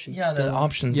an option. yeah, still. the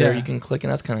options there Yeah. you can click,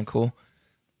 and that's kind of cool.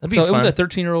 That'd be So fun. it was a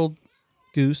 13-year-old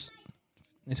goose.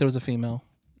 They said it was a female.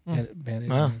 Banded.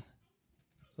 Wow.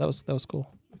 So that was cool.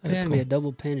 That They is had cool. me a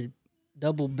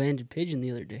double banded pigeon the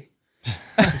other day.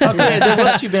 Okay, there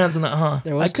was 2 bands in that, huh?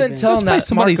 There was I couldn't 2 tell bands. in That's that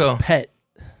somebody's Marco. pet.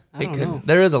 I They don't couldn't. know.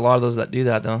 There is a lot of those that do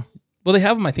that though. Well, they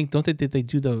have them. I think. Don't they? Did they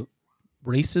do the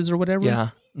races or whatever? Yeah,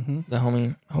 hmm the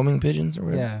homing pigeons or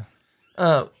whatever. Yeah.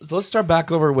 So let's start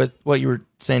back over with what you were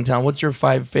saying, Tom. What's your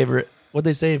 5 favorite? What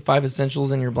they say, 5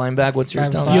 essentials in your blind bag. What's yours,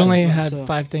 Tom? You only So- had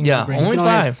 5 things Yeah, to bring. only You can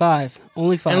only 5. have 5.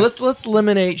 Only 5. And let's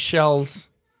eliminate shells.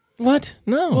 What?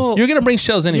 No. You're gonna bring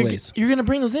shells You're- anyways. You're gonna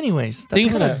bring those anyways. That's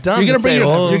Things- kind of dumb. You're gonna to bring say, your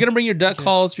 "Oh." you're gonna bring your duck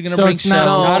calls. You're gonna So bring it's not-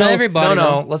 shells. Not everybody.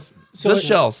 No. Let's just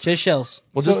shells. Just shells.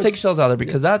 We'll So just take it's- shells out there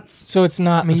because that's. So it's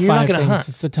not I mean, the you're not 5 gonna things. hunt.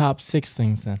 It's the top 6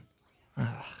 things then.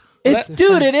 It's-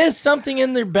 Dude, it is something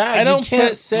in their bag. I don't you can't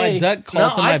put say. my duck No,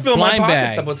 calls in I my fill my blind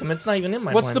pockets bag. up with them. It's not even in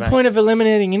my. What's blind the bag. point of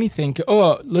eliminating anything?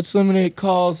 Oh, let's eliminate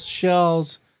calls,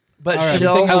 shells. But All right.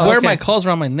 shells. I wear okay. my calls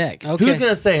around my neck. Okay. Who's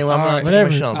gonna say? Well, I'm not taking Whatever.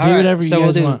 my shells. Do whatever you so guys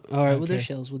we'll do, want. All right, we'll do Okay.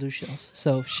 shells. We'll do shells.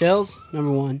 So shells,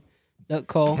 number 1. Duck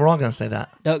call, We're all gonna say that.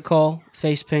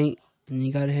 face paint, and then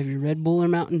you got to have your Red Bull or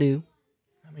Mountain Dew.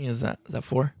 How many is that? Is that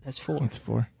 4? That's 4. That's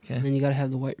 4. And Okay. then you got to have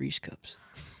the white Reese cups.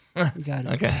 You got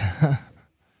it. Okay.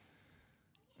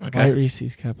 White Okay.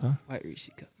 Reese's cup, huh? White Reese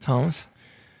cup. Thomas.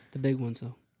 The big ones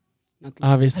though. Not the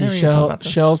Obviously, I didn't even talk about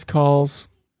this. shells, calls.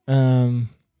 I'm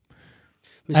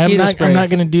mosquito spray. not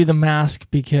gonna do the mask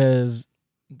because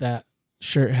that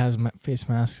shirt has face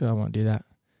mask, so I won't do that.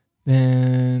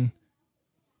 Then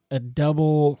a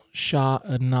double shot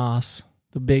of Nos,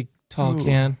 the big tall Ooh.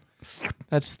 can.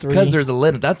 That's 3. Because there's a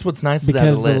lid. That's what's nice. Is it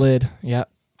has because a the lid. lid. Yeah,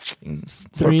 You can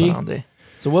slurp 3. it all day.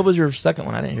 So what was your second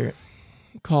one? I didn't hear it.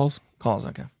 calls. Calls.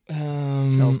 Okay.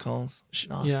 Um, Shells. Calls.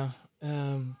 Nos. Yeah.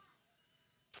 Man,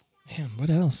 what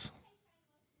else?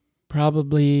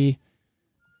 Probably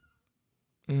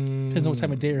Depends on what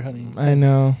time of day you're hunting. I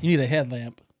know. You need a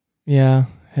headlamp. Yeah,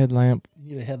 headlamp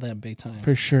You need a headlamp big time.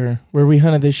 for sure. Where we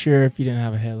hunted this year, if you didn't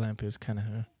have a headlamp, it was kind of.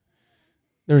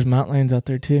 There was mountain lions out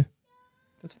there too.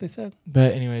 That's what they said.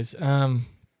 But anyways, man,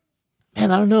 I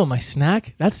don't know. My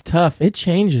snack, that's tough. It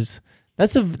changes.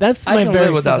 That's I my can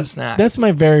live without a snack. That's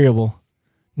my variable.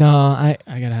 No, I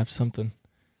gotta have something.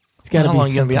 It's gotta How be long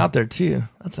you gonna be something. out there too?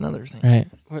 That's another thing. Right.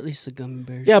 Or at least the gummy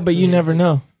bears. Yeah, but you never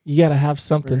know. You gotta have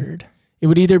something. Bird. It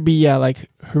would either be like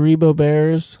Haribo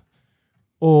bears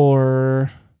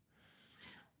or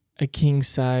a king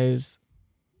size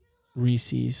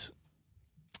Reese's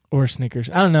or Snickers.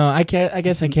 I don't know. I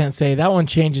guess I can't say. That one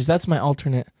changes. That's my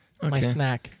alternate. My Okay.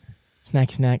 snack.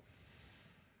 Snack.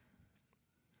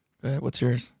 Go ahead, what's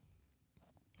yours?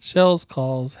 Shells,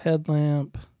 calls,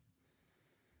 headlamp.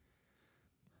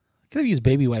 I could have used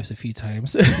baby wipes a few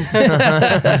times.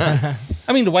 I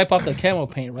mean, to wipe off the camo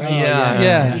paint, right?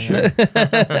 Yeah.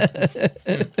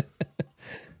 Yeah.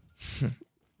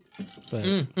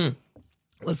 But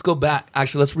Let's go back.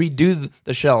 Actually, let's redo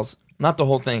the shells. Not the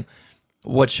whole thing.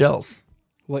 What shells?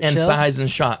 What And shells? size and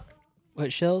shot.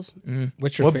 What shells?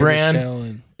 what's your What favorite brand? shell?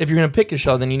 And, If you're gonna pick a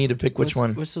shell, then you need to pick which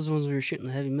one. What's those ones we were shooting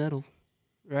the heavy metal,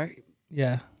 right?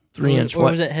 yeah, 3-inch Or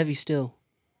what? was that heavy steel?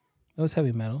 that was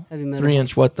heavy metal. Heavy metal.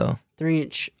 3-inch what though?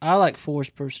 3-inch. I like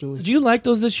 4s personally. Did you like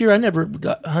those this year? I never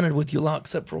got hunted with you a lot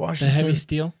except for The Washington. heavy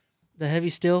steel. The heavy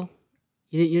steel.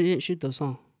 You didn't shoot those,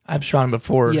 huh? I've shot them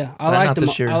before. Yeah, I but liked not them.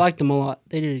 this year. I liked them a lot.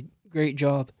 They did a great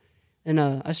job. And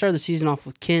I started the season off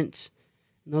with Kent's.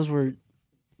 And those were.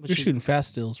 You're shooting fast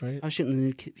stills, right? I was shooting the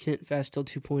new Kent Fast Steel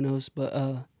 2.0s, but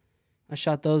I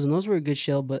shot those, and those were a good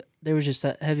shell. But there was just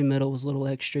that heavy metal was a little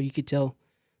extra. You could tell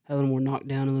had a little more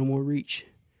knockdown, a little more reach.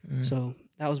 So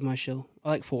that was my shell. I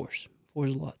like 4s.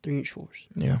 4s a lot. 3-inch 4s.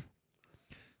 Yeah.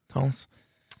 Thomas.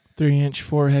 3-inch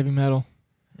 4 heavy metal.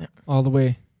 Yeah. All the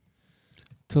way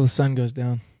till the sun goes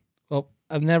down. Well,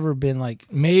 I've never been like.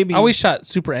 Maybe I always shot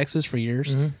Super X's for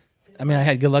years. Mhm. I mean, I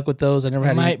had good luck with those. I never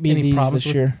had Might be any these problems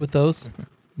this year. with those.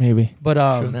 maybe. But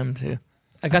Show them too.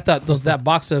 I got that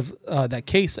box of that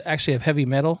case actually of heavy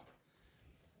metal.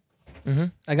 Mm-hmm.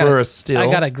 I got For a, a still.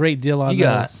 I got a great deal on You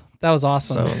got- those. That was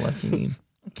awesome. So lucky.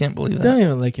 I can't believe that. Don't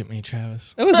even look at me,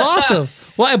 Travis. It was awesome.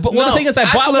 Well, the thing is, I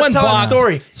bought actually, let's one tell box. that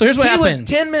story. So here's what he happened. was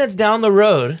 10 minutes down the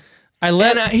road, I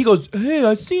let and he goes, "Hey,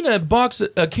 I seen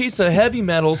a case of heavy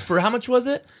metals for how much was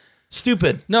it?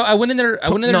 Stupid. no. I went in there. I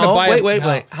went in there no, to buy.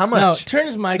 wait. How much? No, turn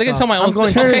his mic They can off. tell my I'm own. going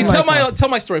to Okay, turn his tell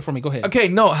my story for me. Go ahead. Okay,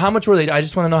 no. How much were they? I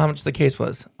just want to know how much the case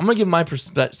was. I'm gonna give my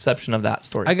perception of that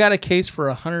story. I got a case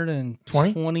for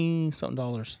 $120 something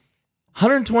dollars.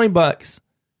 $120.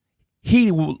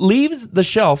 He leaves the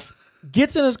shelf,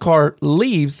 gets in his car,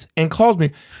 leaves, and calls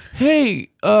me. Hey,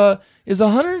 is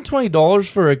 $120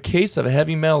 for a case of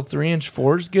heavy metal 3-inch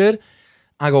 4s good?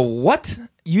 I go, what?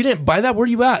 You didn't buy that? Where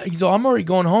you at? He's like, I'm already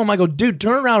going home. I go, dude,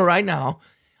 turn around right now.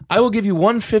 I will give you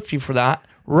 $150 for that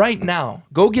right now.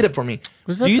 Go get it for me.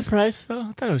 Was Do that you the price though?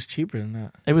 I thought it was cheaper than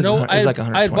that. It was, No, it was like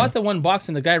 $120. I bought the one box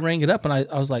and the guy rang it up and I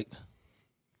was like,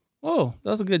 "Whoa, that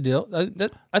was a good deal."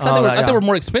 I thought they were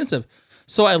more expensive,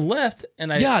 so I left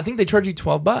and I think they charge you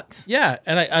 $12. yeah,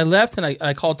 and I left and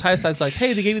I called Tyson. I was like,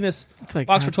 "Hey, they gave me this It's like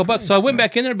box for half $12." So I went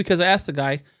back in there because I asked the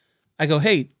guy. I go,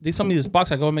 "Hey, they sold me this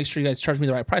box. I go, make sure you guys charge me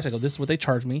the right price." I go, "This is what they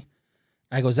charge me."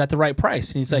 I go, "Is that the right price?"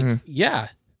 And he's like, "Yeah."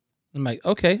 I'm like,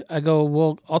 "Okay." I go,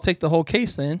 "Well, I'll take the whole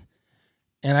case then."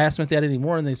 And I asked them if they had any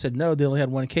more, and they said no, they only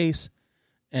had one case.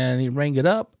 And he rang it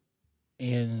up,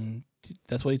 and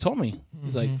that's what he told me.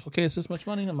 He's like, "Okay, it's this much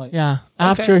money." I'm like, Yeah.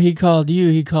 After he called you,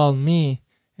 he called me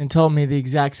and told me the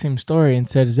exact same story and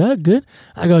said, "Is that good?"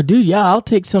 I go, "Dude, yeah, I'll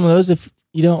take some of those if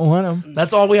you don't want them."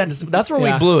 That's all we had to say. That's where we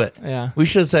Yeah. blew it. Yeah. We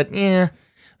should have said, yeah.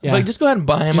 Yeah. Like, just go ahead and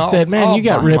buy them. Just said, "Man, you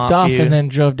got buy 'em ripped off," you. and then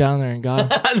drove down there and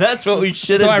got 'em. That's what we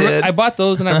should So have did. I bought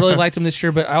those, and I really liked them this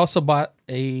year. But I also bought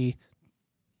I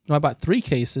bought 3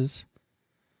 cases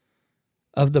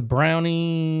of the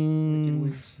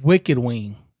Browning Wicked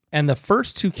Wing. And the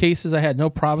first 2 cases, I had no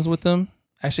problems with them.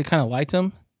 I actually kind of liked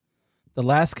them. The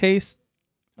last case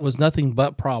was nothing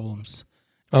but problems.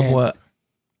 Of And- what?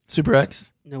 Super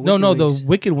X? No, Wicked the Wings.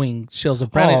 Wicked Wing shells of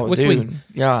Browning. Oh, Wicked dude. Wing.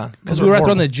 Yeah. Because we were out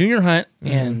there on the junior hunt,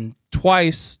 and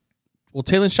twice, well,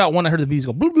 Taylor shot one. I heard the bees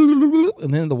go, bloop, bloop, bloop, bloop, bloop,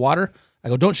 and then in the water, I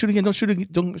go, "Don't shoot again, don't shoot again,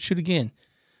 don't shoot again."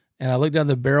 And I look down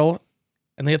the barrel,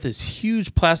 and they have this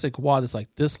huge plastic wad that's like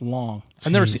this long.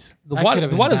 I've never Jeez. seen the That wad. could've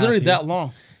The been wad is bad, literally dude. that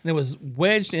long, and it was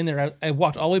wedged in there. I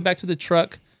walked all the way back to the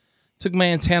truck, took my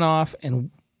antenna off,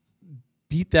 and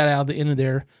beat that out of the end of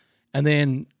there, and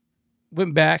then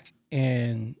went back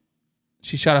and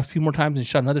she shot a few more times and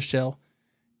shot another shell,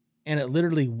 and it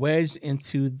literally wedged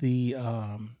into the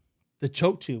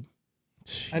choke tube.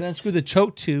 I unscrewed the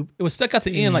choke tube. It was stuck at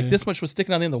the end, like this much was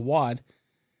sticking on the end of the wad.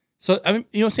 So I mean,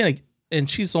 you know what I'm saying? Like, and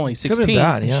she's only 16. Could have been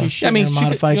bad, yeah. She I mean, shouldn't she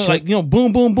have could, modified like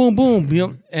boom, boom, boom, boom, you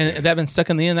know, and that been stuck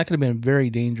in the end. That could have been very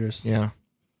dangerous. Yeah.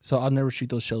 So I'll never shoot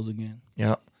those shells again.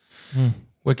 Yeah. Hmm.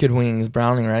 Wicked Wings,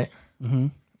 Browning, right? Mm-hmm.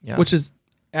 Yeah. Which is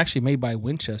actually made by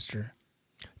Winchester.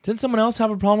 Didn't someone else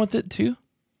have a problem with it too?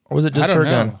 Or was it just I her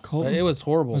don't know. gun? Colton? It was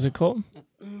horrible. Was it Colton?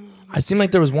 I seemed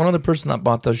like there was one other person that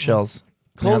bought those shells.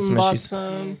 and had Colton some bought issues.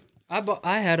 some.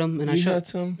 I had them, and I You shot. had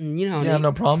some. You know, how You they- have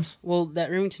no problems? well, that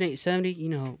Remington 870, you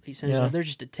know, 870s, Yeah. they're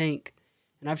just a tank,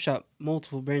 and I've shot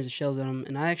multiple brands of shells at them,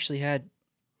 and I actually had,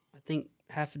 I think,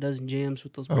 half a dozen jams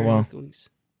with those Oh, brand wow. wings.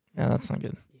 Yeah, that's not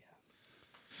good.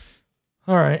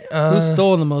 All right. Who's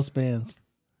stolen the most bands?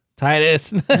 Titus.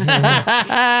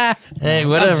 Hey,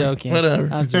 whatever. I'm joking. Whatever.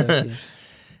 I'm joking.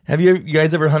 Have you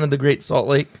guys ever hunted the Great Salt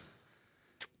Lake?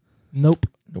 Nope.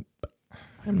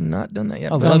 I have not done that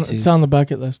yet. I'll but love It's on, to. it's on the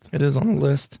bucket list. It is on the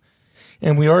list.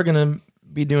 And we are going to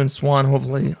be doing Swan,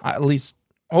 hopefully,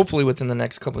 hopefully within the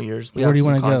next couple of years. We Where have do you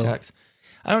some wanna go? contacts.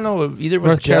 I don't know, either with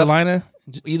North Jeff, Carolina.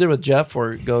 either with Jeff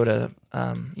or go to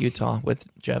Utah with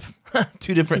Jeff.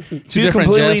 two different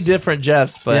completely Jeffs. different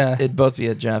Jeffs, but Yeah. it'd both be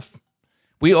a Jeff.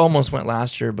 We almost went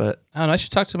last year, but I don't know. I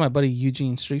should talk to my buddy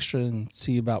Eugene Streakstra and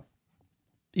see about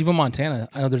even Montana.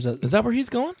 I know there's a is that where he's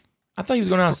going? I thought he was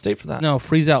going out of state for that. no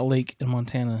Freeze Out Lake in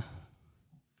Montana.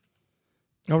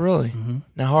 Oh, really? Mm-hmm.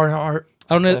 Now, hard.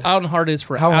 I don't know how hard it is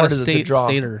for How out hard of is it to state draw?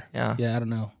 stater. Yeah, Yeah, I don't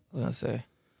know I was going to say.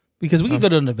 because we could go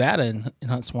to Nevada and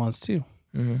hunt swans too.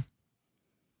 Mm-hmm.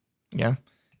 Yeah.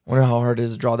 Wonder how hard it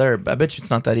is to draw there. I bet you it's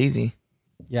not that easy.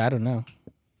 Yeah, I don't know.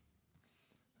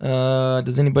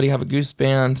 Does anybody have a goose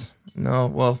band? No.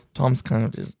 Well, Tom's kind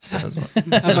of just does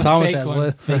one. Thomas fake has one.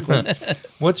 one. Fake one.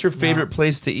 What's your favorite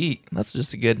place to eat? That's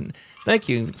just a good. Thank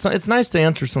you. It's nice to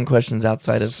answer some questions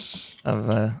outside of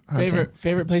hunting.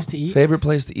 Favorite place to eat? Favorite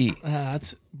place to eat.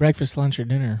 That's breakfast, lunch, or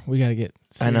dinner. We gotta get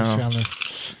I serious know. around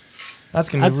this. That's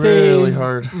gonna I'd be say really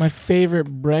hard. My favorite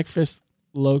breakfast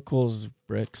locals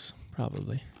Bricks,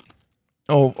 probably.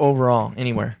 Oh, overall,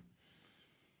 anywhere.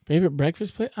 Favorite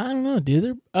breakfast place? I don't know, dude.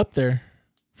 They're up there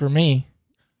for me.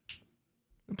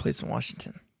 A place in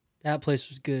Washington. That place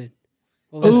was good.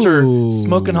 What was Mr. Ooh.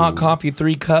 Smoking Hot Coffee,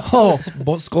 3 cups. Oh.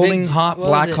 Scalding Big- hot what was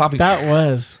black it? coffee. That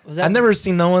was. was that? I've never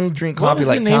seen no one drink What coffee was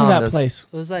like the name of Talon that does. place?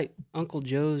 It was like Uncle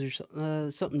Joe's or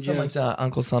something. Something Something like Joe's. that.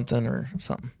 Uncle something or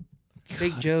something.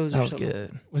 Big Joe's That or was something.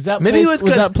 good. Was that Maybe place, it was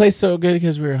was 'cause- that place so good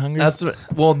because we were hungry? That's what,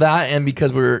 well, that and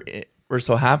because we're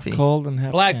so happy. cold and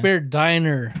happy. Black yeah. Bear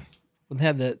Diner. We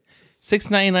had the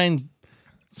 $6.99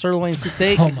 sirloin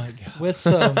steak Oh my god. with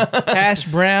some hash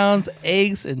browns,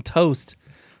 eggs, and toast.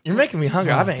 You're making me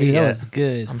hungry. I haven't Dude, ate that yet. was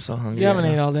good. I'm so hungry. You haven't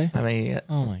right ate now. all day? I haven't ate yet.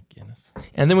 Oh my goodness.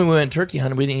 And then when we went turkey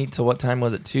hunting, we didn't eat till what time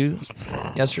was it? 2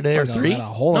 yesterday or I got 3? a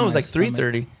hole No, in it was my like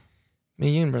 3:30.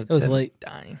 Me, you, and Brett was Ted late.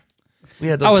 dying. We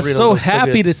had those I was burritos. so Those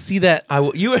happy good. to see that.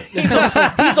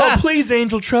 He's all, please,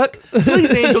 Angel Truck.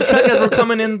 Please, Angel Truck, as we're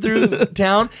coming in through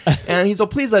town. And he's all,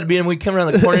 please let it be. And we come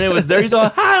around the corner and it was there. He's all,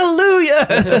 hallelujah.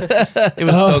 It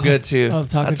was so good too. Oh, the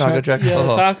taco That taco truck? truck. Yeah,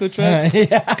 the Oh. taco truck.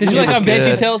 yeah. Because you It like on was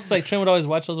good. VeggieTales, like Trent would always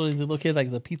watch those when he was a little kid, like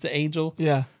the Pizza Angel.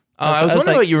 Yeah. I was I was wondering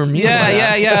like, what you were meaning. Yeah, by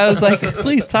that. yeah. I was like,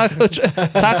 please,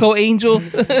 Taco Angel.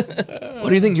 What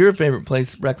do you think your favorite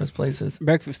breakfast place is?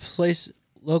 Breakfast place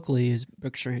locally is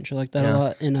Brooks Ranch. I like that Yeah. a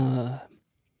lot. And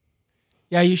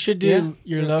Yeah, you should do Yeah.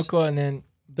 your local and then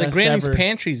The best Granny's ever.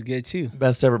 Pantry's good too.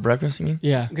 Best ever breakfast, you mean?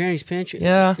 Yeah. Granny's Pantry.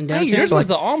 Yeah. In Hey, downtown. yours Yours was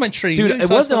the almond tree. Dude, You it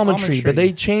saw was us the with almond tree, but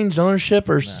they changed ownership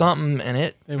or something, and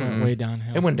They went mm-mm. way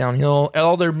downhill. It went downhill.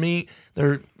 All their meat,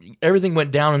 everything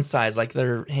went down in size. Like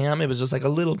their ham, it was just like a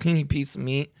little teeny piece of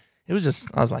meat. It was just,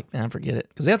 I was like, man, forget it,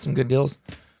 because they had some good deals.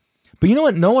 But you know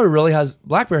what? No one really has.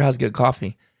 Black Bear has good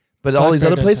coffee, but all Black these Bear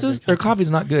other does have places, good their coffee.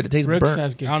 coffee's not good. It tastes Brooks burnt.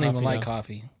 has good I don't coffee. even like though.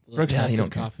 coffee. Brooks Yeah, has you good don't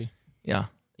care. coffee. Yeah,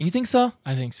 you think so?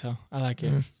 I think so. I like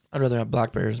it. Mm. I'd rather have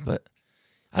Black Bears, but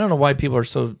I don't know why people are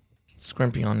so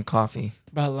scrimpy on coffee.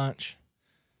 About lunch.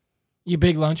 You a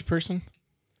big lunch person?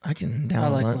 I can down I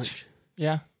like lunch. lunch.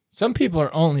 Yeah. Some people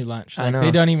are only lunch. I Like, know.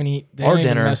 They don't even eat. They Or don't even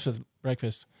dinner. mess with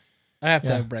breakfast. I have to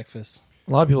Yeah. have breakfast.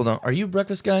 A lot of people don't. Are you a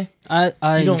breakfast guy? I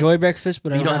You don't- enjoy breakfast,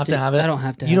 but I you don't have to have it. I don't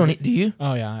have to. You have don't. it. Do you?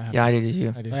 Oh yeah. I have Yeah, to. I do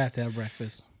too. I do. I have to have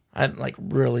breakfast. I like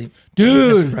really. miss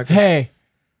Dude, breakfast. hey,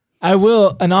 I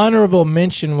will. An honorable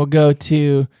mention will go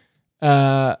to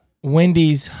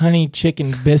Wendy's honey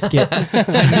chicken biscuit.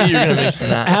 I knew you were gonna mention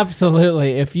that.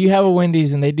 Absolutely. If you have a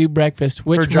Wendy's and they do breakfast,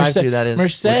 which For drive-thru, that is.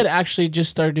 Merced Which- actually just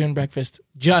started doing breakfast.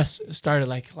 Just started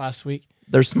like last week.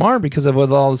 They're smart because of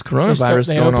with all this coronavirus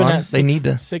They going open on. at They need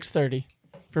to 6:30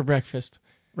 for breakfast.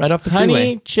 right off the Honey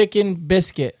freeway. chicken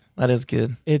biscuit. That is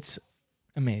good. It's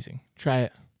amazing. Try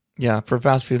it. Yeah, for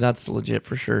fast food, that's legit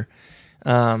for sure.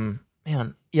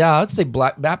 Man, yeah, I'd say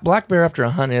black bear after a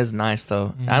hunt is nice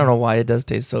though. I don't know why it does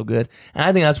taste so good, and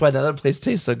I think that's why the other place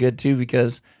tastes so good too.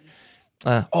 Because,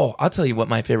 I'll tell you what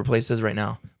my favorite place is right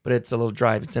now, but it's a little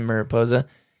drive. It's in Mariposa.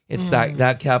 It's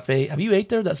that cafe. Have you ate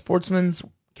there? That Sportsman's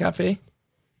Cafe?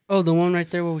 Oh, the one right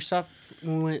there where we stopped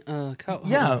when we went cow.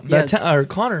 Or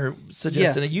Connor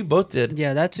suggested it. You both did.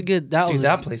 Yeah, that's a good.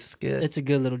 That place is good. It's a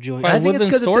good little joint. By I think it's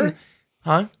Woodland because store? it's in,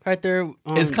 huh? Right there.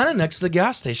 It's kind of next to the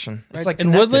gas station. It's Right like in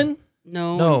connected. Woodland.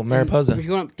 No, Mariposa. You're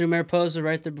going up through Mariposa,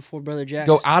 right there before Brother Jack's.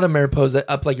 Go out of Mariposa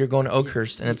up like you're going to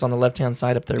Oakhurst, and it's on the left hand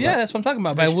side up there. Yeah, that's what I'm talking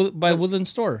about. By Woodland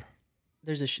store.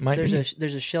 There's a Might be.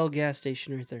 there's a Shell gas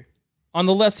station right there. On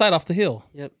the left side off the hill.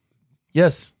 Yep.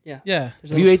 Yes. Yeah.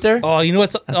 There's You ate there? Oh, you know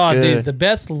what's good. dude, the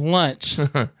best lunch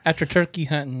after turkey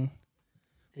hunting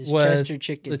It's was Chester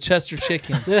chicken. the Chester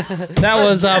chicken. That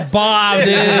was the bomb,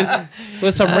 dude.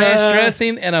 With some ranch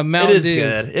dressing and a Mountain It is Dew.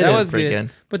 good. It that is was pretty good.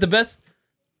 But the best,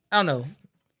 I don't know,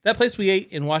 that place we ate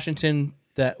in Washington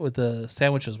that with the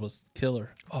sandwiches was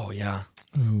killer. Oh yeah.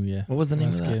 Ooh, yeah. What was the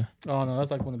name That's of that? good. Oh no,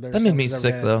 that's like one of the better. That made me sandwiches I've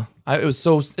sick ever had. though. It's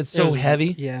so was-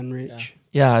 heavy. Yeah, and rich.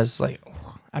 Yeah, it's like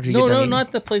after you get done eating.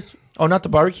 Not the place. Oh, not the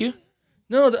barbecue.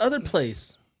 No, the other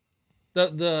place.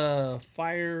 The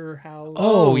firehouse.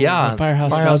 Oh yeah, the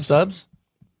Firehouse subs.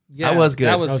 yeah, that was good.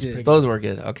 That was That was good. pretty Those were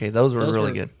good. Okay, those were Those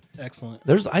really were good. Excellent.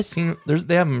 They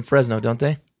have them in Fresno, don't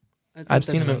they? I think I've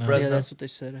seen that's them in what- Fresno. Yeah, that's what they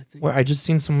said. I think. Where I just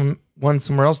seen one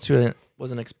somewhere else too. I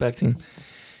wasn't expecting.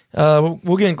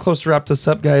 We're getting close to wrap this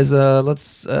up, guys.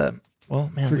 Let's. Well,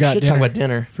 man, Forgot we should talk about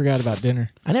dinner. Forgot about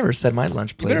dinner. I never said my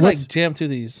lunch You place. better like jam through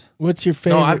these. What's your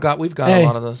favorite? No, we've got Hey, a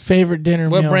lot of those. favorite dinner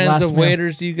What meal? brands last of meal?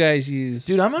 waiters do you guys use?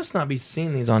 Dude, I must not be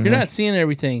seeing these on You're here. not seeing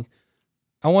everything.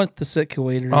 I want the Sitka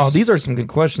waiters. Oh, these are some good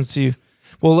questions too.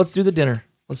 Well, let's do the dinner.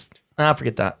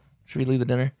 Forget that. Should we leave the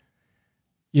dinner?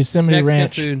 Yosemite Mexican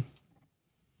Ranch, food.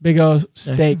 big old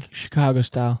steak, Chicago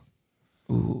style.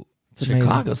 Ooh, It's amazing.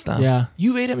 Chicago style. Yeah,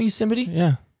 You ate at Yosemite?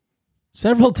 yeah,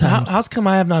 several times. How's come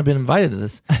I have not been invited to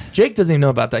this? Jake doesn't even know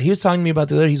about that. He was talking to me about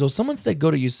the other. He's like, someone said go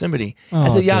to Yosemite. I Oh,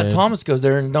 said, yeah, dude. Thomas goes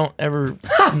there and don't ever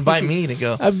invite me to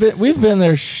go. We've been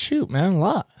there. Shoot, man, a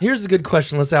lot. Here's a good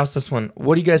question. Let's ask this one.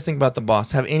 What do you guys think about the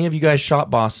Boss? Have any of you guys shot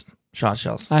Boss shot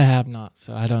shells? I have not,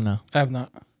 so I don't know. I have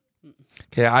not.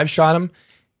 Okay, I've shot them.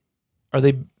 Are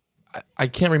they? I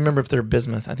can't remember if they're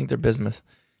bismuth. I think they're bismuth.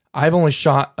 I've only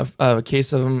shot a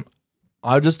case of them.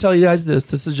 I'll just tell you guys this.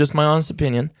 This is just my honest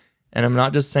opinion, and I'm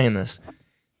not just saying this.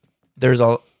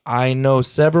 I know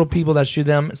several people that shoot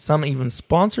them. Some even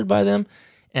sponsored by them,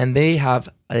 and they have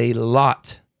a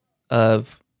lot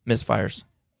of misfires.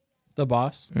 The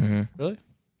Boss. Mm-hmm. Really?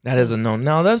 That is a no.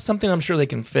 Now that's something I'm sure they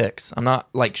can fix. I'm not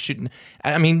like shooting.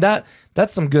 I mean that's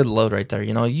some good load right there.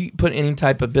 You know, you put any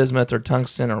type of bismuth or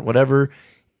tungsten or whatever,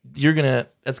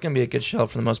 that's gonna be a good shell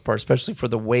for the most part, especially for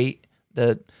the weight,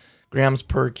 the grams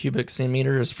per cubic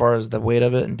centimeter as far as the weight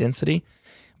of it and density.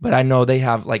 But I know they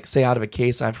have, like, say out of a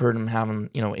case, I've heard them having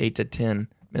 8 to 10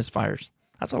 misfires.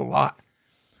 That's a lot,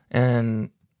 and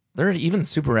they're even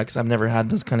Super X. I've never had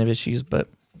those kind of issues, but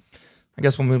I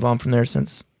guess we'll move on from there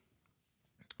since.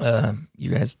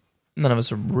 You guys, none of us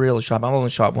have really shot. I've only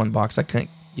shot one box. I couldn't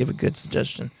give a good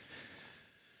suggestion.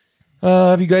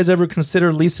 Have you guys ever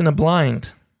considered leasing a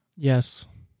blind? Yes.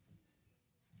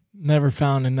 Never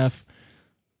found enough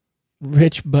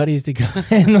rich buddies to go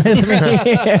in with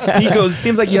me. He goes,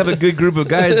 seems like you have a good group of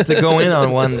guys to go in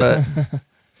on one, but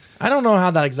I don't know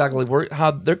how that exactly works. How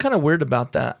they're kind of weird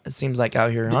about that. It seems like out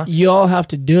here, huh? You all have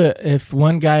to do it. If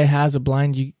one guy has a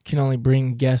blind, you can only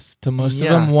bring guests to most of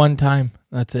them one time.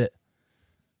 That's it.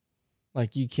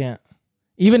 Like, you can't,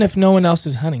 even if no one else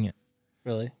is hunting it.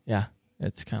 Really? Yeah,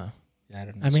 it's kind of. Yeah, I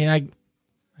don't know. I mean,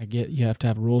 I get you have to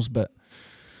have rules, but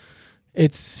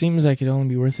it seems like it'd only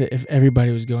be worth it if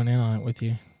everybody was going in on it with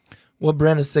you. What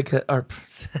brand of Sitka? Or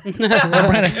What brand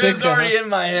of it's Sitka, already in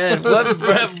my head.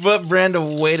 What brand of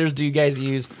waders do you guys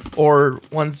use, or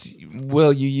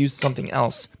will you use something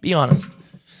else? Be honest.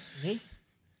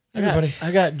 Everybody.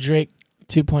 I got Drake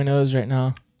 2.0s right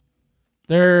now.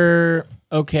 They're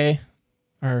okay,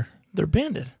 or They're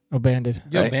banded. banded.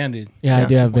 You have Right. Banded. Yeah, Yeah, I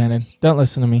do have banded. Don't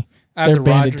listen to me. I have They're the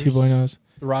banded Rogers. 2.0s.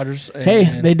 The Rogers.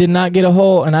 Hey, they did not get a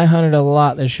hole, and I hunted a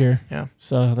lot this year. Yeah.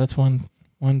 So that's one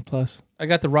plus. I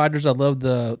got the Rogers. I love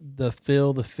the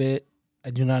feel, the fit. I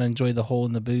do not enjoy the hole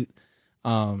in the boot.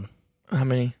 How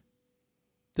many?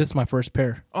 This is my first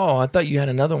pair. Oh, I thought you had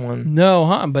another one. No,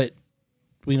 huh? But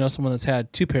we know someone that's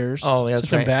had two pairs. Oh, yeah, that's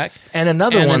sent them right. back. And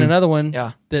another And one. then another one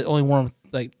Yeah. that only wore them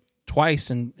like twice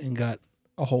and got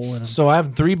a hole in them. So I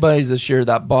have 3 buddies this year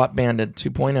that bought banded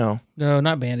 2.0. No,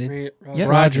 not Banded. Yeah,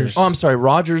 Rogers. Oh, I'm sorry,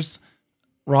 Rogers.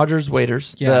 Rogers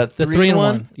Waders. Yeah, the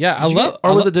 3-in-1. Yeah, I Did you love. get-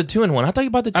 or was it the 2-in-1? I thought you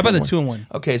bought the 2-in-1. I bought the 2-in-1.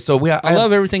 Okay, so I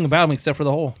love everything about them except for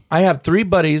the hole. I have 3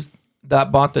 buddies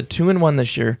that bought the 2-in-1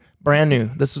 this year, brand new.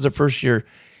 This was their first year.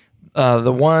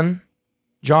 The one,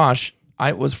 Josh,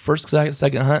 I was first,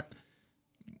 second hunt,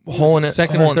 hole in it,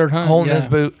 Second hole or third hunt, hole in yeah. his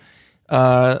boot.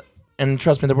 And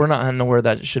trust me, that we're not hunting nowhere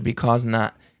that should be causing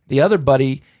that. The other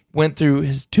buddy went through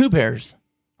his 2 pairs,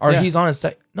 or Yeah. he's on his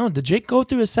second. No, did Jake go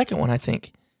through his second one? I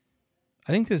think.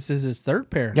 I think this is his third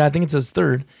pair. Yeah, I think it's his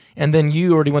third. And then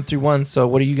you already went through one. So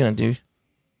what are you gonna do?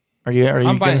 Are you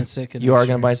I'm buying gonna, a second. You are this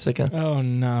gonna year. buy a second. Oh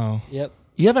no, Yep.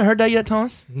 You haven't heard that yet,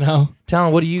 Thomas? no,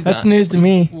 Talon, what do you that's got? news to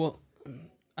me. Well,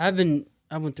 I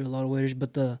went through a lot of waders,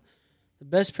 but the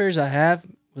best pairs I have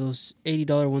were those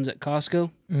 $80 ones at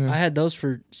Costco. Mm. I had those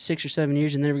for 6 or 7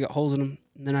 years and never got holes in them.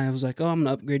 And then I was like, oh, I'm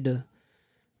gonna upgrade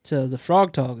to the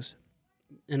Frog Togs,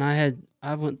 and I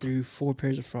went through 3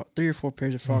 or 4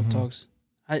 pairs of Frog Togs.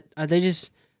 They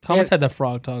just Thomas had the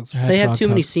frog dogs. they have too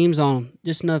many seams on them,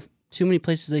 just enough, too many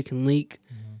places they can leak,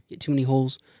 get too many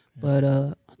holes. But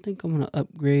I think I'm gonna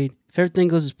upgrade if everything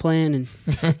goes as planned and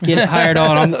get it hired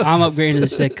on. I'm upgrading to the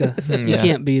Sitka. You Yeah.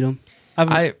 can't beat them. I've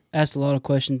I asked a lot of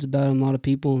questions about them, a lot of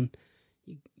people, and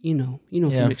you know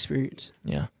Yeah. from experience.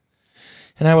 Yeah.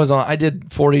 And I did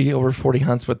over 40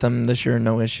 hunts with them this year,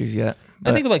 no issues yet. I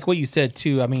But think like what you said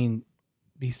too. I mean,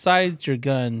 besides your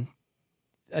gun,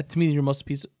 to me, your most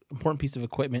important piece of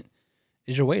equipment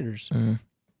is your waders. Mm.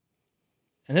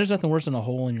 And there's nothing worse than a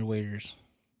hole in your waders.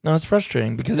 No, it's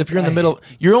frustrating because if you're in the middle,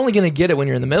 you're only going to get it when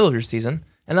you're in the middle of your season,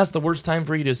 and that's the worst time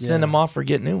for you to send Yeah. them off or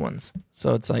get new ones.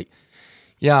 So it's like,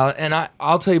 yeah, and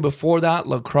I'll tell you before that,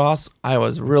 lacrosse, I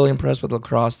was really impressed with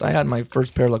lacrosse. I had my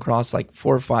first pair of lacrosse like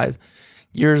 4 or 5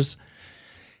 years.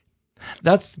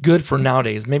 That's good for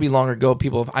nowadays. Maybe longer ago,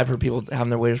 I've heard people having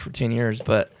their waders for 10 years,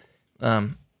 but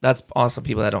that's also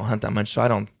people that don't hunt that much, so I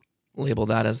don't label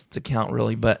that as to count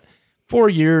really. But 4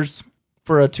 years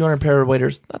for a 200 pair of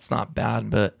waders, that's not bad.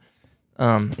 But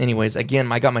anyways,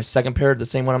 again, I got my second pair of the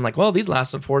same one. I'm like, well, these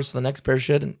lasted for us, so the next pair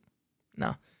should. And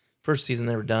no, first season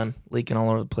they were done, leaking all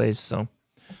over the place. So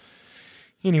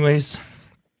anyways,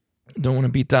 don't want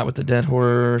to beat that with the dead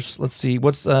horse. Let's see,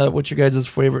 what's your guys'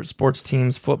 favorite sports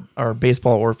teams, or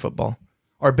baseball or football?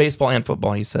 Or baseball and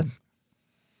football, you said.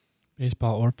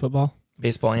 Baseball or football?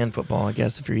 Baseball and football, I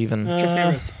guess, if you're even What's your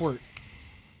favorite sport?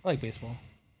 I like baseball.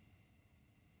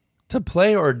 to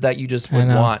play or that you just I would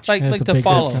know. watch. Like- There's a to big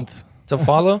follow. difference. To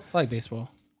follow, I like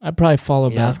baseball. I'd probably follow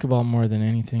Yeah. basketball more than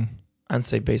anything. I'd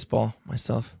say baseball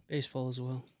myself. Baseball as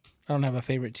well. I don't have a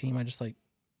favorite team. I just like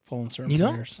following certain You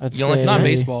don't? players. I'd You don't like say to Not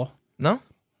Maybe. baseball. No?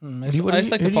 I What just, do I just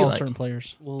you- like who to do you follow like? certain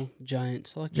players. Well,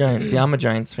 Giants. I like the Giants. Yeah, I'm a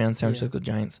Giants fan, San Francisco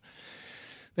Giants.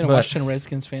 Been a But- Washington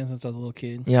Redskins fan since I was a little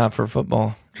kid. Yeah, for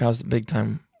football. Travis, a big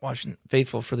time Washington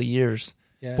faithful for the years.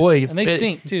 Yeah. Boy, and they it-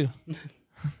 stink too.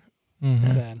 Mhm.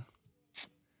 Sad.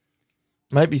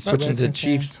 Might be Not switching to Redskins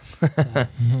Chiefs.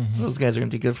 Mhm. Those guys are going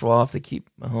to do good for a while if they keep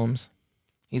Mahomes.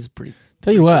 He's pretty.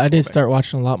 Tell you what, I did quarterback. start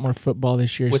watching a lot more football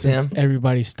this year With since him?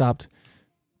 everybody stopped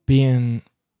being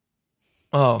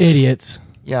Oh, idiots.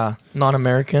 yeah,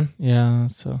 non-American. Yeah,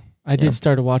 so I Yeah. did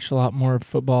start to watch a lot more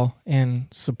football and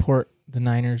support the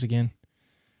Niners again.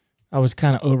 I was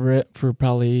kind of over it for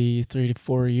probably 3 to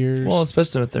 4 years. Well,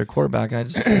 especially with their quarterback. I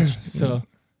just So,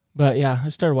 but yeah, I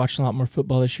started watching a lot more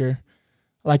football this year.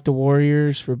 I like the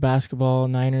Warriors for basketball,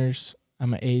 Niners.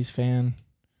 I'm an A's fan.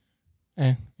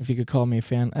 If you could call me a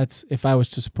fan, that's if I was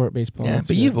to support baseball. yeah, that's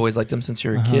but it. you've always liked them since you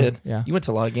were a Uh-huh, kid. Yeah, You went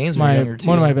to a lot of games when you were younger too.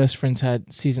 one of my best friends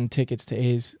had season tickets to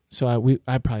A's, so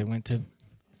I probably went to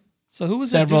So who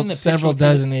was that dude in the several picture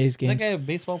with dozen A's you? That games. guy a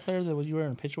baseball player that you were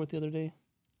in a picture with the other day?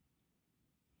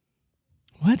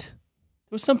 What?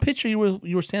 There was some picture you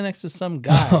were standing next to some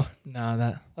guy. Oh, no,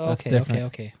 that's okay, different.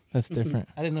 okay. That's different.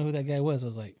 I didn't know who that guy was. I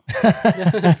was like,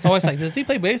 I was like, does he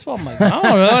play baseball? I'm like, I don't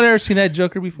know. I've never seen that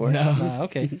Joker before. No. Nah,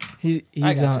 okay. He's I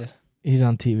on gotcha. he's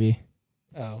on TV.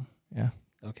 Oh. Yeah.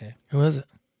 Okay. Who is it?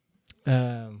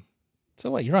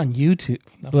 So what? You're on YouTube.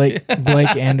 No, Blake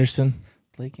Anderson.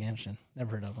 Blake Anderson.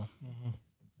 Never heard of him.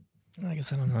 I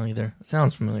guess I don't know either. It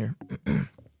sounds familiar.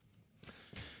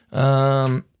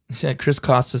 Yeah, Chris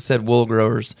Costa said wool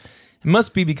growers. It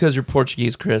must be because you're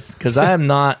Portuguese, Chris. Because I am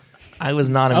not. I was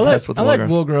not impressed with I wool like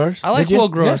growers. wool growers. I like Did you? wool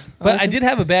growers, Yeah, but like I it. did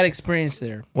have a bad experience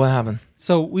there. What happened?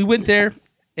 So we went there,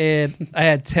 and I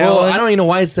had talent. Well, I don't even know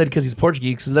why I said because he's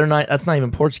Portuguese. Because they're not. That's not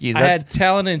even Portuguese. I That's had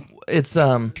talent and it's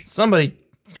somebody.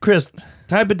 Chris,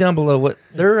 type it down below. What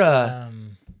they're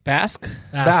Basque.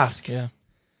 Basque. Yeah.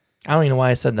 I don't even know why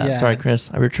I said that. Yeah. Sorry,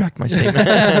 Chris. I retract my statement.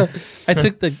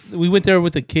 I we went there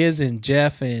with the kids and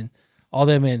Jeff and all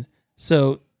them, and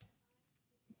so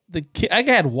I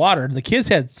had water. The kids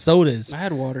had sodas. I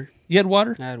had water. You had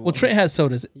water? I had Well, water. Trent has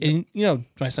sodas. And,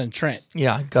 my son Trent,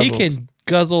 Yeah, he can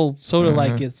guzzle soda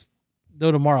like it's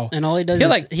no tomorrow. And all he does Yeah,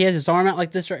 is like- he has his arm out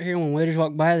like this right here. When waiters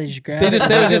walk by, they just grab They it.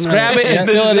 would just grab it and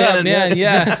fill it up. Yeah.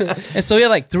 Yeah. And so he had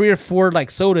like 3 or 4 like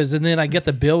sodas, and then I get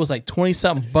the bill was like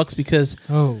 $20-something because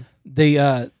Oh, they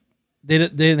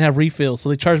didn't have refills, so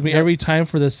they charged me every time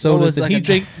for the What sodas. was And like he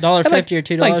drank $1.50 or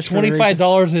 $2 like for a refill.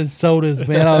 $25 in sodas,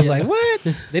 man. I was Yeah. like, what?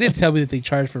 They didn't tell me that they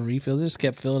charged for refills. They just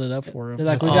kept filling it up for him. They're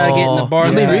like, we gotta get in the bar.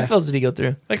 How many Yeah. refills did he go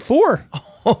through? Like 4.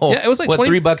 Oh, Yeah, it was like what,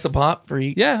 20 $3 a pop for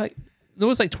each? Yeah, like, there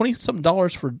was like $20-something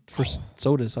for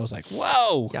sodas. I was like,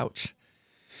 whoa. Ouch.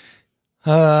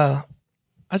 I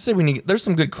say we need. There's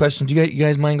some good questions. You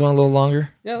guys mind going a little longer?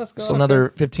 Yeah, let's go. So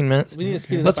another 15 minutes. We need to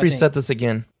speed it Let's up, I think. reset this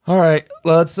again. All right,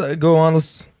 let's go on.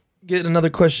 Let's get another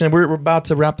question. We're about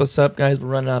to wrap this up, guys. We're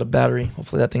running out of battery.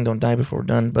 Hopefully that thing don't die before we're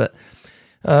done. But,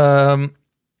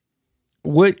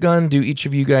 what gun do each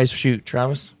of you guys shoot,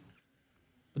 Travis?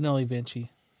 Benelli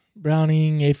Vinci.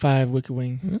 Browning A5 Wicked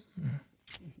Wing.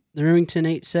 The Remington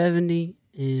 870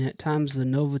 and at times the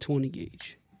Nova 20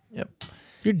 gauge.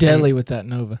 You're deadly with that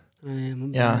Nova. I am.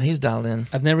 I'm Yeah, bad. he's dialed in.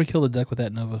 I've never killed a duck with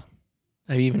that Nova.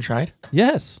 Have you even tried?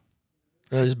 Yes.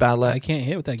 Or just bad I luck? can't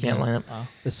hit with that Can't gun. line up.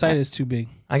 The sight is too big.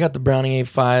 I got the Browning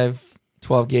A5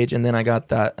 12 gauge, and then I got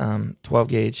that 12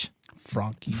 gauge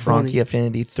Frankie. Frankie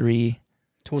Affinity 3.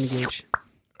 20 gauge.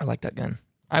 I like that gun.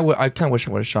 I kind of wish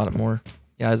I would have shot it more.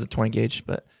 Yeah, it's a 20 gauge,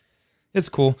 but it's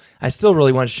cool. I still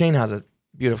really want. Shane has a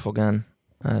beautiful gun.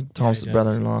 Thomas's does.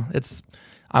 brother-in-law.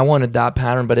 I wanted that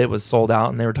pattern, but it was sold out,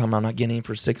 and they were talking about not getting it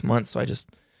for 6 months. So I just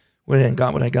went ahead and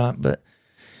got what I got. But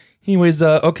anyways,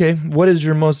 okay. What is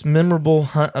your most memorable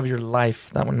hunt of your life?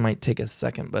 That one might take a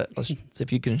second, but let's see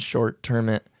if you can short term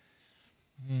it.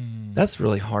 That's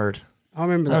really hard. I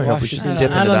remember I don't that know if we should Washington.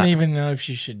 dip I into don't that. even know if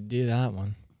she should do that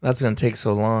one. That's gonna take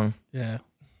so long. Yeah.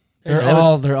 They're Yeah.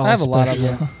 all I have a lot of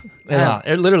special. them. Yeah,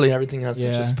 literally everything has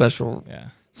such Yeah. a special. Yeah,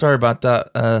 Sorry about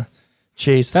that,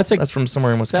 Chase. That's from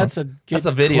somewhere in Wisconsin. That's a good That's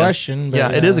a video. question. But Yeah,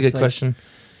 it is a good it's like- question.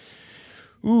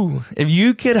 Ooh, if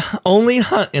you could only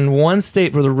hunt in one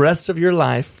state for the rest of your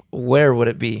life, where would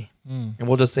it be? And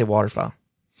we'll just say waterfowl.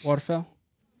 Waterfowl.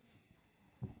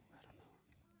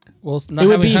 Well, not It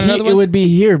would having be. hunted other It ones? would be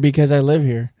here because I live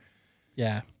here.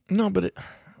 Yeah. No, but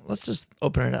let's just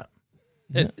open it up.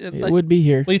 It Like, would be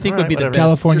here. what do you think All would be right, the whatever.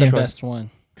 best? California. The best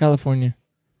one. California.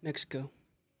 Mexico.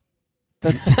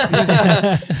 That's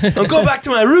Don't go back to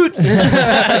my roots.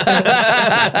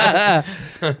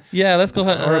 Yeah, let's go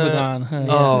hunt Oregon.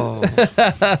 Oh,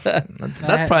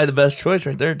 that's probably the best choice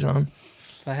right there, Tom.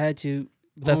 If I had to.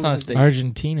 That's not a state.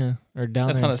 Argentina or down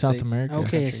That's there not in a South state. America.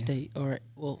 Okay, a country. state. All right.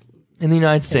 Well, In the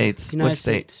United States, United which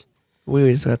state? States.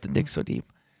 We just have to dig so deep.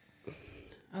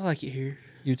 I like it here.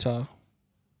 Utah.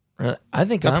 I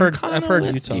think I've I'm heard- kinda I've heard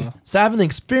with Utah. you. So I haven't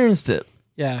experienced it,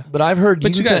 Yeah. but I've heard.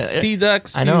 But you can got kinda- sea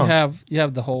ducks. I know. You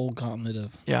have the whole gauntlet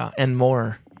of. Yeah, and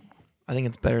more. I think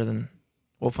it's better than.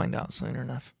 We'll find out soon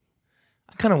enough.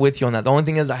 I'm kind of with you on that. The only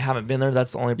thing is I haven't been there.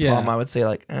 That's the only problem Yeah. I would say.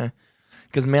 Like,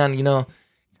 because man, From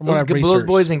what I've those researched.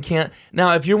 boys in can't.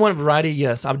 Now, if you want variety,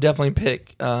 yes, I would definitely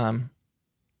pick. I'm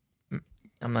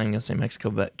not even gonna say Mexico,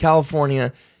 but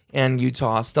California and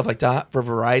Utah, stuff like that for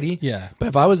variety. Yeah. But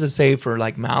if I was to say for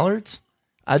like mallards,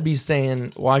 I'd be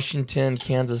saying Washington,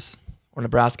 Kansas, or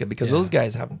Nebraska because Yeah. those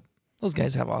guys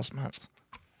have awesome hunts.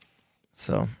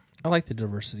 So I like the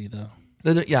diversity though.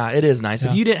 yeah, it is nice.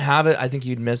 If Yeah. you didn't have it, I think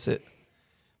you'd miss it.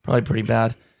 Probably pretty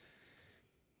bad.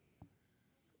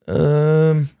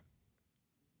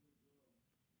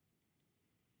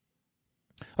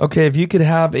 Okay, if you could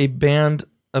have a band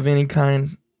of any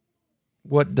kind,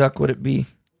 what duck would it be?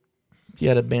 If you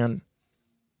had a band,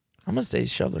 I'm gonna say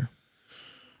shoveler.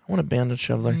 I want a band of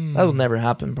shoveler. That will never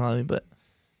happen probably, but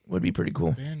it would be pretty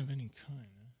cool. Band of any kind.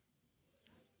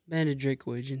 Banded Drake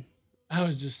Widgeon. I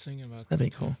was just thinking about that.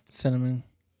 That'd be cool. Cinnamon.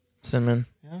 Cinnamon.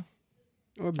 Yeah.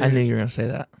 Or I banded. knew you were gonna say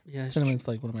that. Yeah, Cinnamon's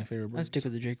like one of my favorite I'd birds. stick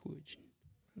with the Drake Widgeon.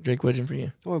 Drake Widgeon for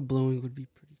you. Or blowing would be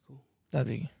pretty cool. That'd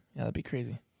be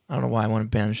crazy. I don't know why I want to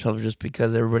ban shoveler just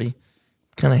because everybody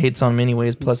kind of hates on him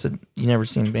anyways. Plus, you never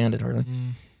seen banded hardly.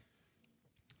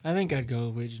 I think I'd go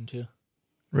with Widgeon too.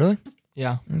 Really?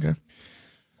 Yeah. Okay. I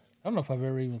don't know if I've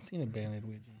ever even seen a banded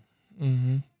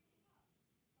widgeon.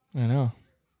 I know.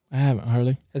 I haven't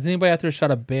hardly. Has anybody out there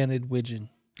shot a banded widgeon?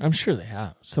 I'm sure they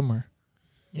have somewhere.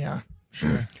 Yeah,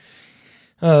 sure.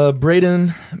 Braden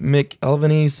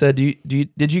McElveny said,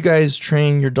 did you guys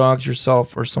train your dogs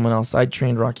yourself or someone else? I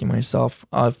trained Rocky myself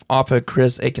off of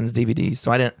Chris Aiken's DVDs,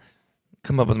 so I didn't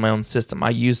come up with my own system. I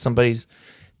used somebody's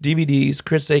DVDs,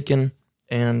 Chris Aiken,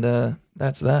 and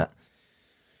that's that.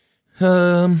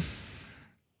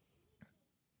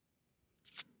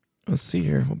 Let's see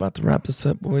here. We're about to wrap this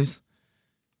up, boys.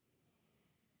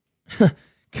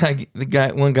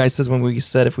 One guy says when we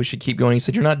said if we should keep going, he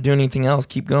said, "You're not doing anything else.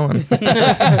 Keep going."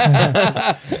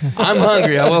 I'm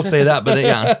hungry. I will say that, but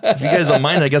yeah, if you guys don't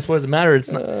mind, I guess what does it matter?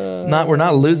 It's not. We're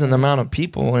not losing the amount of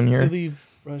people in here. Leave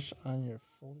brush on your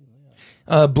folding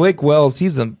layout. Blake Wells,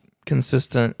 he's a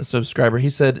consistent subscriber. He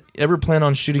said, "Ever plan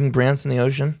on shooting brants in the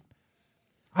ocean?"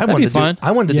 I That'd wanted be to fun.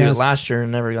 I wanted to do it Yes. last year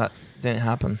and didn't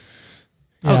happen.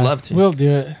 I Yeah, would love to. We'll do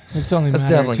it. It's only That's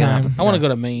matter definitely of gonna time. happen. I want to go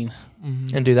to Maine.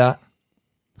 Mhm. And do that,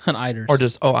 Hunt eiders. or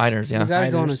just eiders. We Yeah, gotta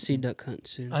go on a Eiders. sea duck hunt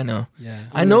soon. I know. yeah.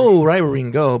 I know right where we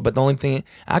can go, but the only thing,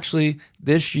 actually,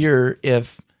 this year,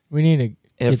 if We need to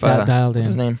if get that dialed what's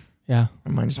his in. name? Yeah.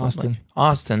 Remind us, Austin.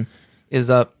 Austin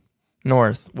is up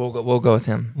north. We'll go with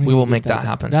him. We need will to make get that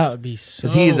happen That would be so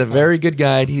because he's a fun. very good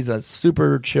guide. He's a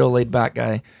super chill, laid back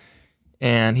guy,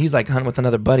 and he's like hunting with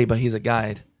another buddy, but he's a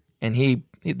guide, and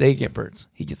they get birds.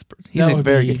 He gets birds. He's That a would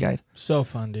very be good guide. so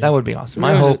fun, dude. That would be awesome.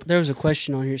 I There was hope. there was a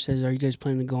question on here that says, "Are you guys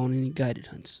planning to go on any guided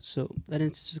hunts?" So that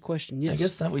answers the question. Yes. I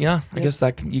guess that. Yeah, I Yep. guess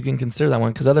that you can consider that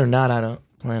one because other than that, I don't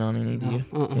plan on any. Do you?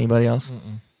 No, Anybody else?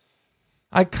 Mm-mm.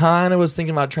 I kind of was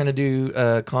thinking about trying to do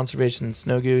conservation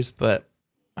snow goose, but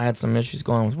I had some issues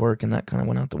going on with work, and that kind of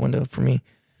went out the window for me.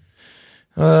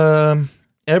 And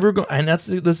that's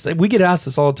this. We get asked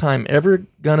this all the time. Ever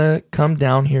gonna come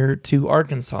down here to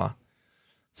Arkansas?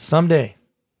 Someday,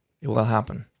 it will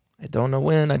happen. I don't know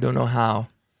when. I don't know how.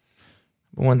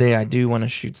 But one day, I do want to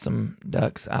shoot some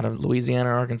ducks out of Louisiana,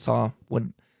 or Arkansas.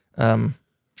 Would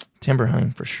timber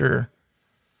hunting for sure.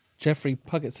 Jeffrey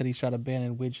Puckett said he shot a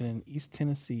abandoned widgeon in East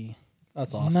Tennessee.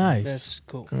 That's awesome. Nice. That's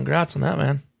cool. Congrats on that,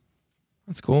 man.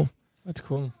 That's cool. That's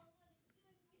cool.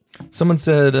 Someone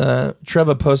said,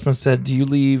 Trevor Postman said, "Do you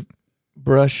leave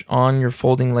brush on your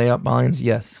folding layout blinds?"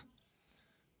 Yes.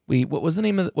 What's the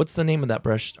name of that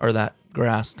brush or that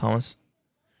grass, Thomas?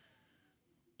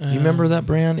 Do you remember that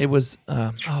brand? It was,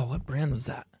 what brand was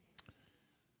that?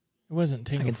 It wasn't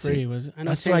can Tingle see. Free, was it? I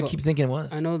know That's what I Tangle, keep thinking it was.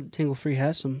 I know Tingle Free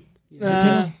has some.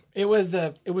 It was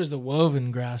the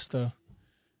woven grass though,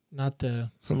 not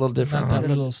the It's a little different. not Huh? that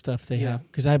little stuff they Yeah. have.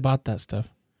 Because I bought that stuff.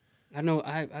 I know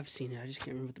I've seen it. I just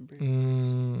can't remember what the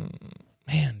brand.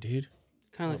 Man, dude.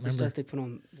 Kind of like the remember. stuff they put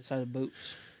on the side of boats.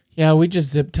 Yeah, we just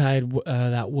zip tied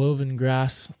that woven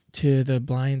grass to the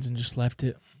blinds and just left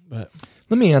it. But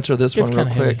Let me answer this It's one real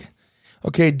kinda quick. heavy.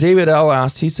 Okay, David L.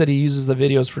 asked, he said he uses the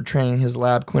videos for training his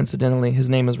lab. Coincidentally, his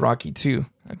name is Rocky too.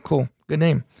 Cool. Good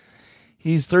name.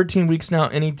 He's 13 weeks now.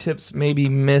 Any tips maybe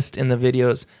missed in the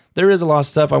videos? There is a lot of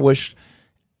stuff I wish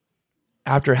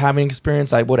after having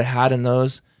experience I would have had in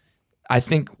those. I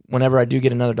think whenever I do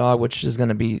get another dog, which is going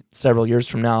to be several years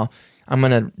from now, I'm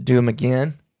going to do them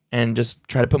again and just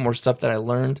try to put more stuff that I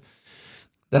learned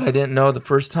that I didn't know the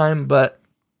first time. But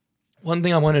one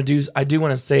thing I want to do is I do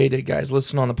want to say to guys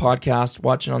listening on the podcast,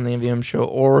 watching on the MVM show,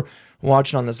 or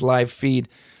watching on this live feed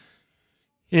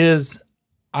is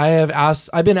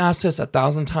I've been asked this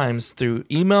 1,000 times through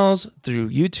emails, through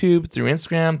YouTube, through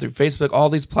Instagram, through Facebook, all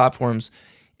these platforms,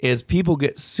 is people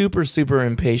get super, super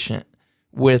impatient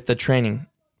with the training.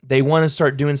 They want to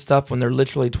start doing stuff when they're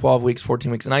literally 12 weeks,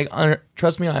 14 weeks. And I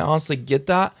trust me, I honestly get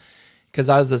that because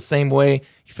I was the same way.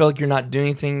 You feel like you're not doing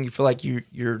anything. You feel like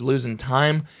you're losing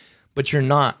time, but you're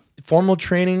not. Formal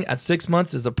training at 6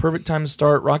 months is a perfect time to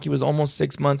start. Rocky was almost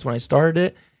 6 months when I started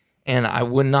it, and I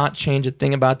would not change a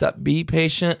thing about that. Be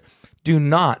patient. Do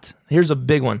not, here's a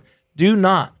big one, do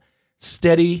not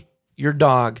steady your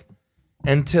dog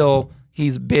until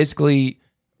he's basically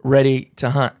ready to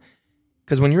hunt.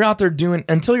 Because when you're out there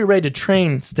until you're ready to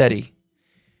train, steady.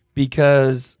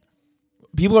 Because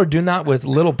people are doing that with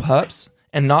little pups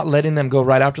and not letting them go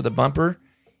right after the bumper.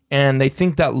 And they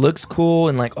think that looks cool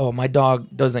and like, oh, my dog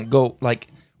doesn't go. Like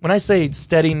when I say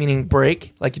steady, meaning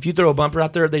break, like if you throw a bumper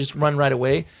out there, they just run right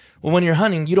away. Well, when you're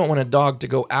hunting, you don't want a dog to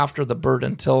go after the bird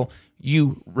until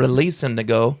you release him to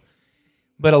go.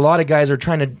 But a lot of guys are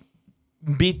trying to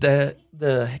beat the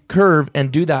curve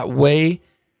and do that way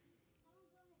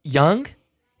young.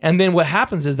 And then what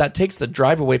happens is that takes the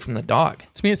drive away from the dog.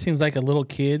 To me, it seems like a little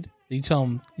kid. You tell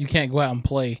them you can't go out and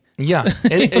play. Yeah,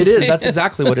 it is. That's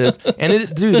exactly what it is. And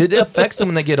it affects them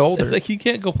when they get older. It's like you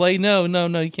can't go play. No,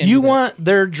 you can't. You do that. want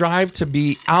their drive to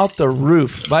be out the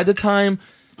roof by the time,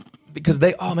 because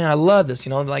oh man, I love this.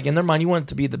 Like in their mind, you want it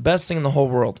to be the best thing in the whole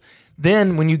world.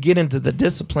 Then when you get into the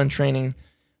discipline training,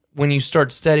 when you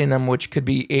start studying them, which could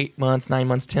be 8 months, 9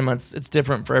 months, 10 months, it's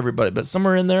different for everybody. But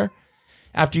somewhere in there,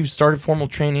 after you've started formal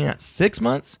training at 6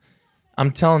 months,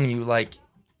 I'm telling you, like,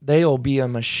 they'll be a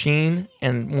machine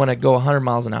and want to go 100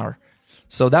 miles an hour.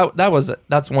 So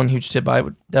that's one huge tip I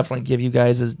would definitely give you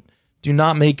guys is do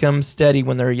not make them steady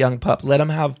when they're a young pup. Let them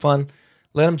have fun.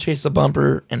 Let them chase a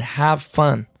bumper and have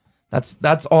fun.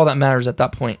 That's all that matters at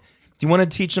that point. Do you want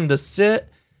to teach them to sit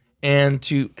and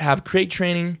to have crate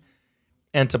training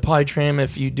and to potty train them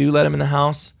if you do let them in the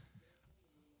house?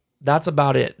 That's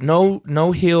about it. No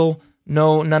heel,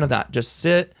 none of that. Just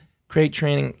sit, crate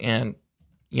training, and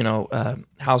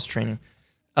house training.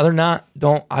 Other than that,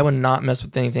 I would not mess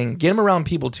with anything. Get them around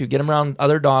people too. Get them around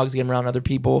other dogs. Get them around other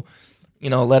people.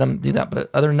 Let them do that. But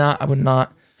other than that, I would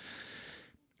not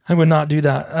do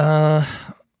that.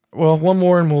 Well, one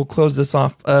more and we'll close this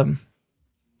off.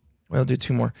 We'll do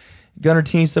two more. Gunner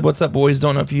T said, "What's up, boys?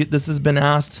 Don't know if this has been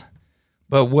asked,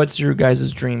 but what's your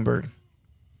guys' dream bird?"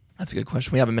 That's a good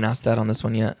question. We haven't been asked that on this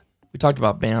one yet. We talked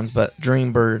about bands, but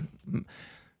dream bird.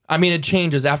 I mean, it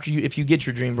changes after if you get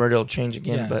your dream bird, it'll change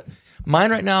again. Yeah. But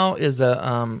mine right now is I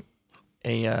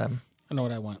know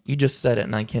what I want. you just said it,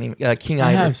 and I can't even. King I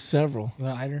Eider. have several. You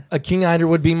want an eider? A King Eider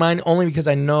would be mine only because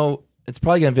I know it's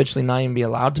probably going to eventually not even be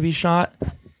allowed to be shot,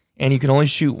 and you can only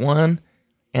shoot one,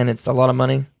 and it's a lot of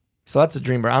money. So that's a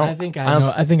dream bird. I think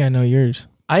I know yours.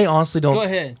 I honestly don't. Go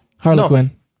ahead.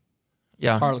 Harlequin.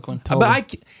 Yeah, Harlequin.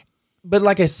 But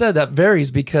like I said, that varies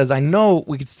because I know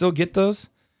we could still get those.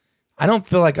 I don't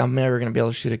feel like I'm ever going to be able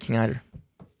to shoot a King Eider.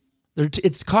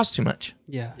 It's cost too much.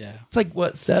 Yeah. Yeah. It's like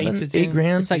what, $8 to $10. $8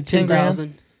 grand? It's like 10 grand.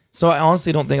 10,000. So I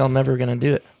honestly don't think I'm ever going to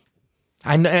do it.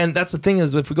 And that's the thing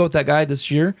is if we go with that guy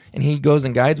this year and he goes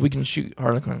and guides, we can shoot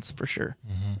Harlequins for sure.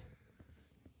 Mm-hmm.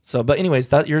 So, but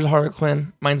anyways, yours a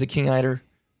Harlequin, mine's a King Eider,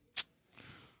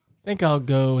 I think I'll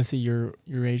go with the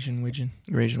Eurasian Widgeon.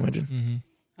 Eurasian Widgeon, Mm-hmm.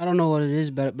 I don't know what it is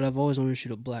about it, but I've always wanted to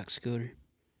shoot a black scooter.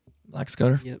 Black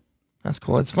Scoter. Yep. That's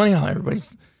cool. It's funny how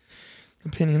everybody's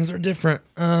opinions are different.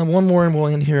 One more and we'll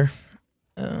end here.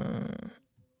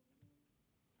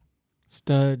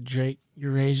 Stud, Drake,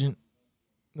 Eurasian.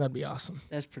 That'd be awesome.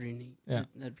 That's pretty neat. Yeah.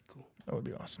 That'd be cool. That would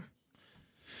be awesome.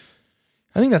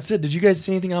 I think that's it. Did you guys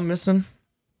see anything I'm missing?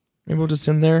 Maybe we'll just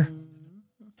end there.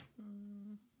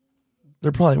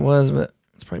 There probably was, but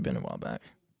it's probably been a while back.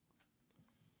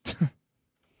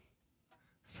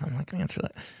 I'm not gonna answer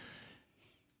that.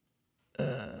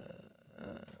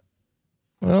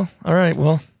 Well, all right.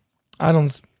 Well, I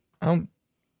don't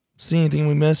see anything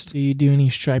we missed. Do you do any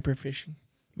striper fishing?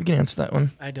 We can answer that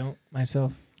one. I don't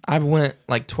myself. I've went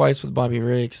like twice with Bobby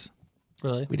Riggs.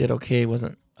 Really? We did okay. It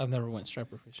wasn't, I've never went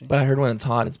striper fishing. but I heard when it's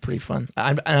hot, it's pretty fun.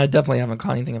 I definitely haven't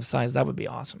caught anything of size. That would be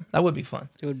awesome. That would be fun.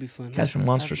 It would be fun. Catching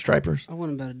monster stripers. I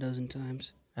went about a dozen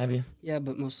times. Have you? Yeah,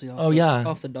 but mostly off.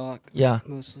 Off the dock. Yeah.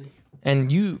 Mostly.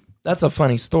 And that's a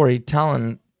funny story.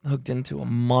 Talon hooked into a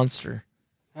monster.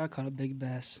 I caught a big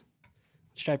bass.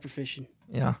 Striper fishing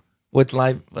Yeah. With the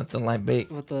live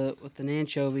bait. with an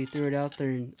anchovy. Threw it out there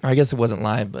and I guess it wasn't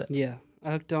live, but yeah,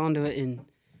 I hooked onto it and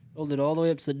rolled it all the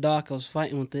way up to the dock. I was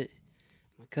fighting with it.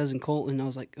 My cousin Colton. I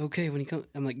was like, okay,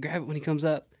 I'm like, grab it when he comes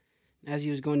up. And as he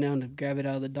was going down to grab it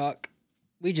out of the dock,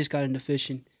 we just got into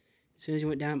fishing. As soon as he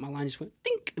went down, my line just went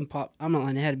think and popped. I'm not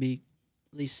lying. It had to be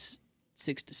at least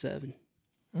 6 to 7.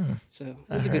 So it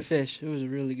was a good hurts. fish. It was a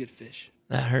really good fish.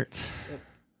 that hurts.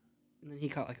 And then he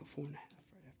caught like a 4.5 right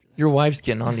after that. Your wife's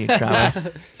getting on to you, Travis.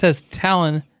 It says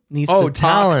Talon needs Oh, to talk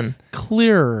Talon.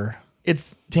 clearer.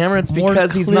 It's Tamara. It's More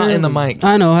because he's not in the clearly. mic.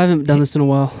 I know. I haven't done this in a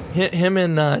while. Him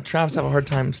and Travis have a hard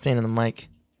time staying in the mic.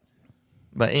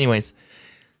 But anyways,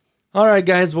 all right,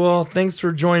 guys. Well, thanks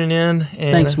for joining in.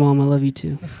 And Thanks, Mom. I love you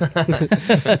too.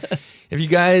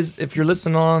 if you're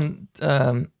listening on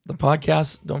the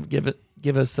podcast, don't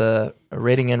give us a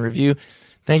rating and review.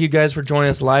 Thank you guys for joining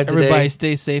us live today. Everybody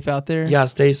stay safe out there. Yeah,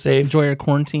 stay safe. Enjoy your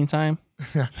quarantine time.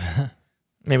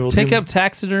 Maybe we'll Take do up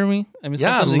taxidermy. I mean,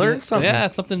 Yeah, something to learn get- something. Yeah,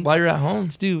 something while you're at home.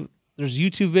 to do. There's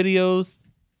YouTube videos.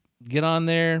 Get on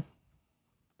there.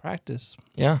 Practice.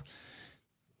 Yeah.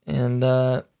 And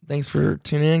thanks for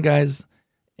tuning in, guys.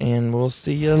 And we'll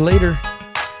see you later.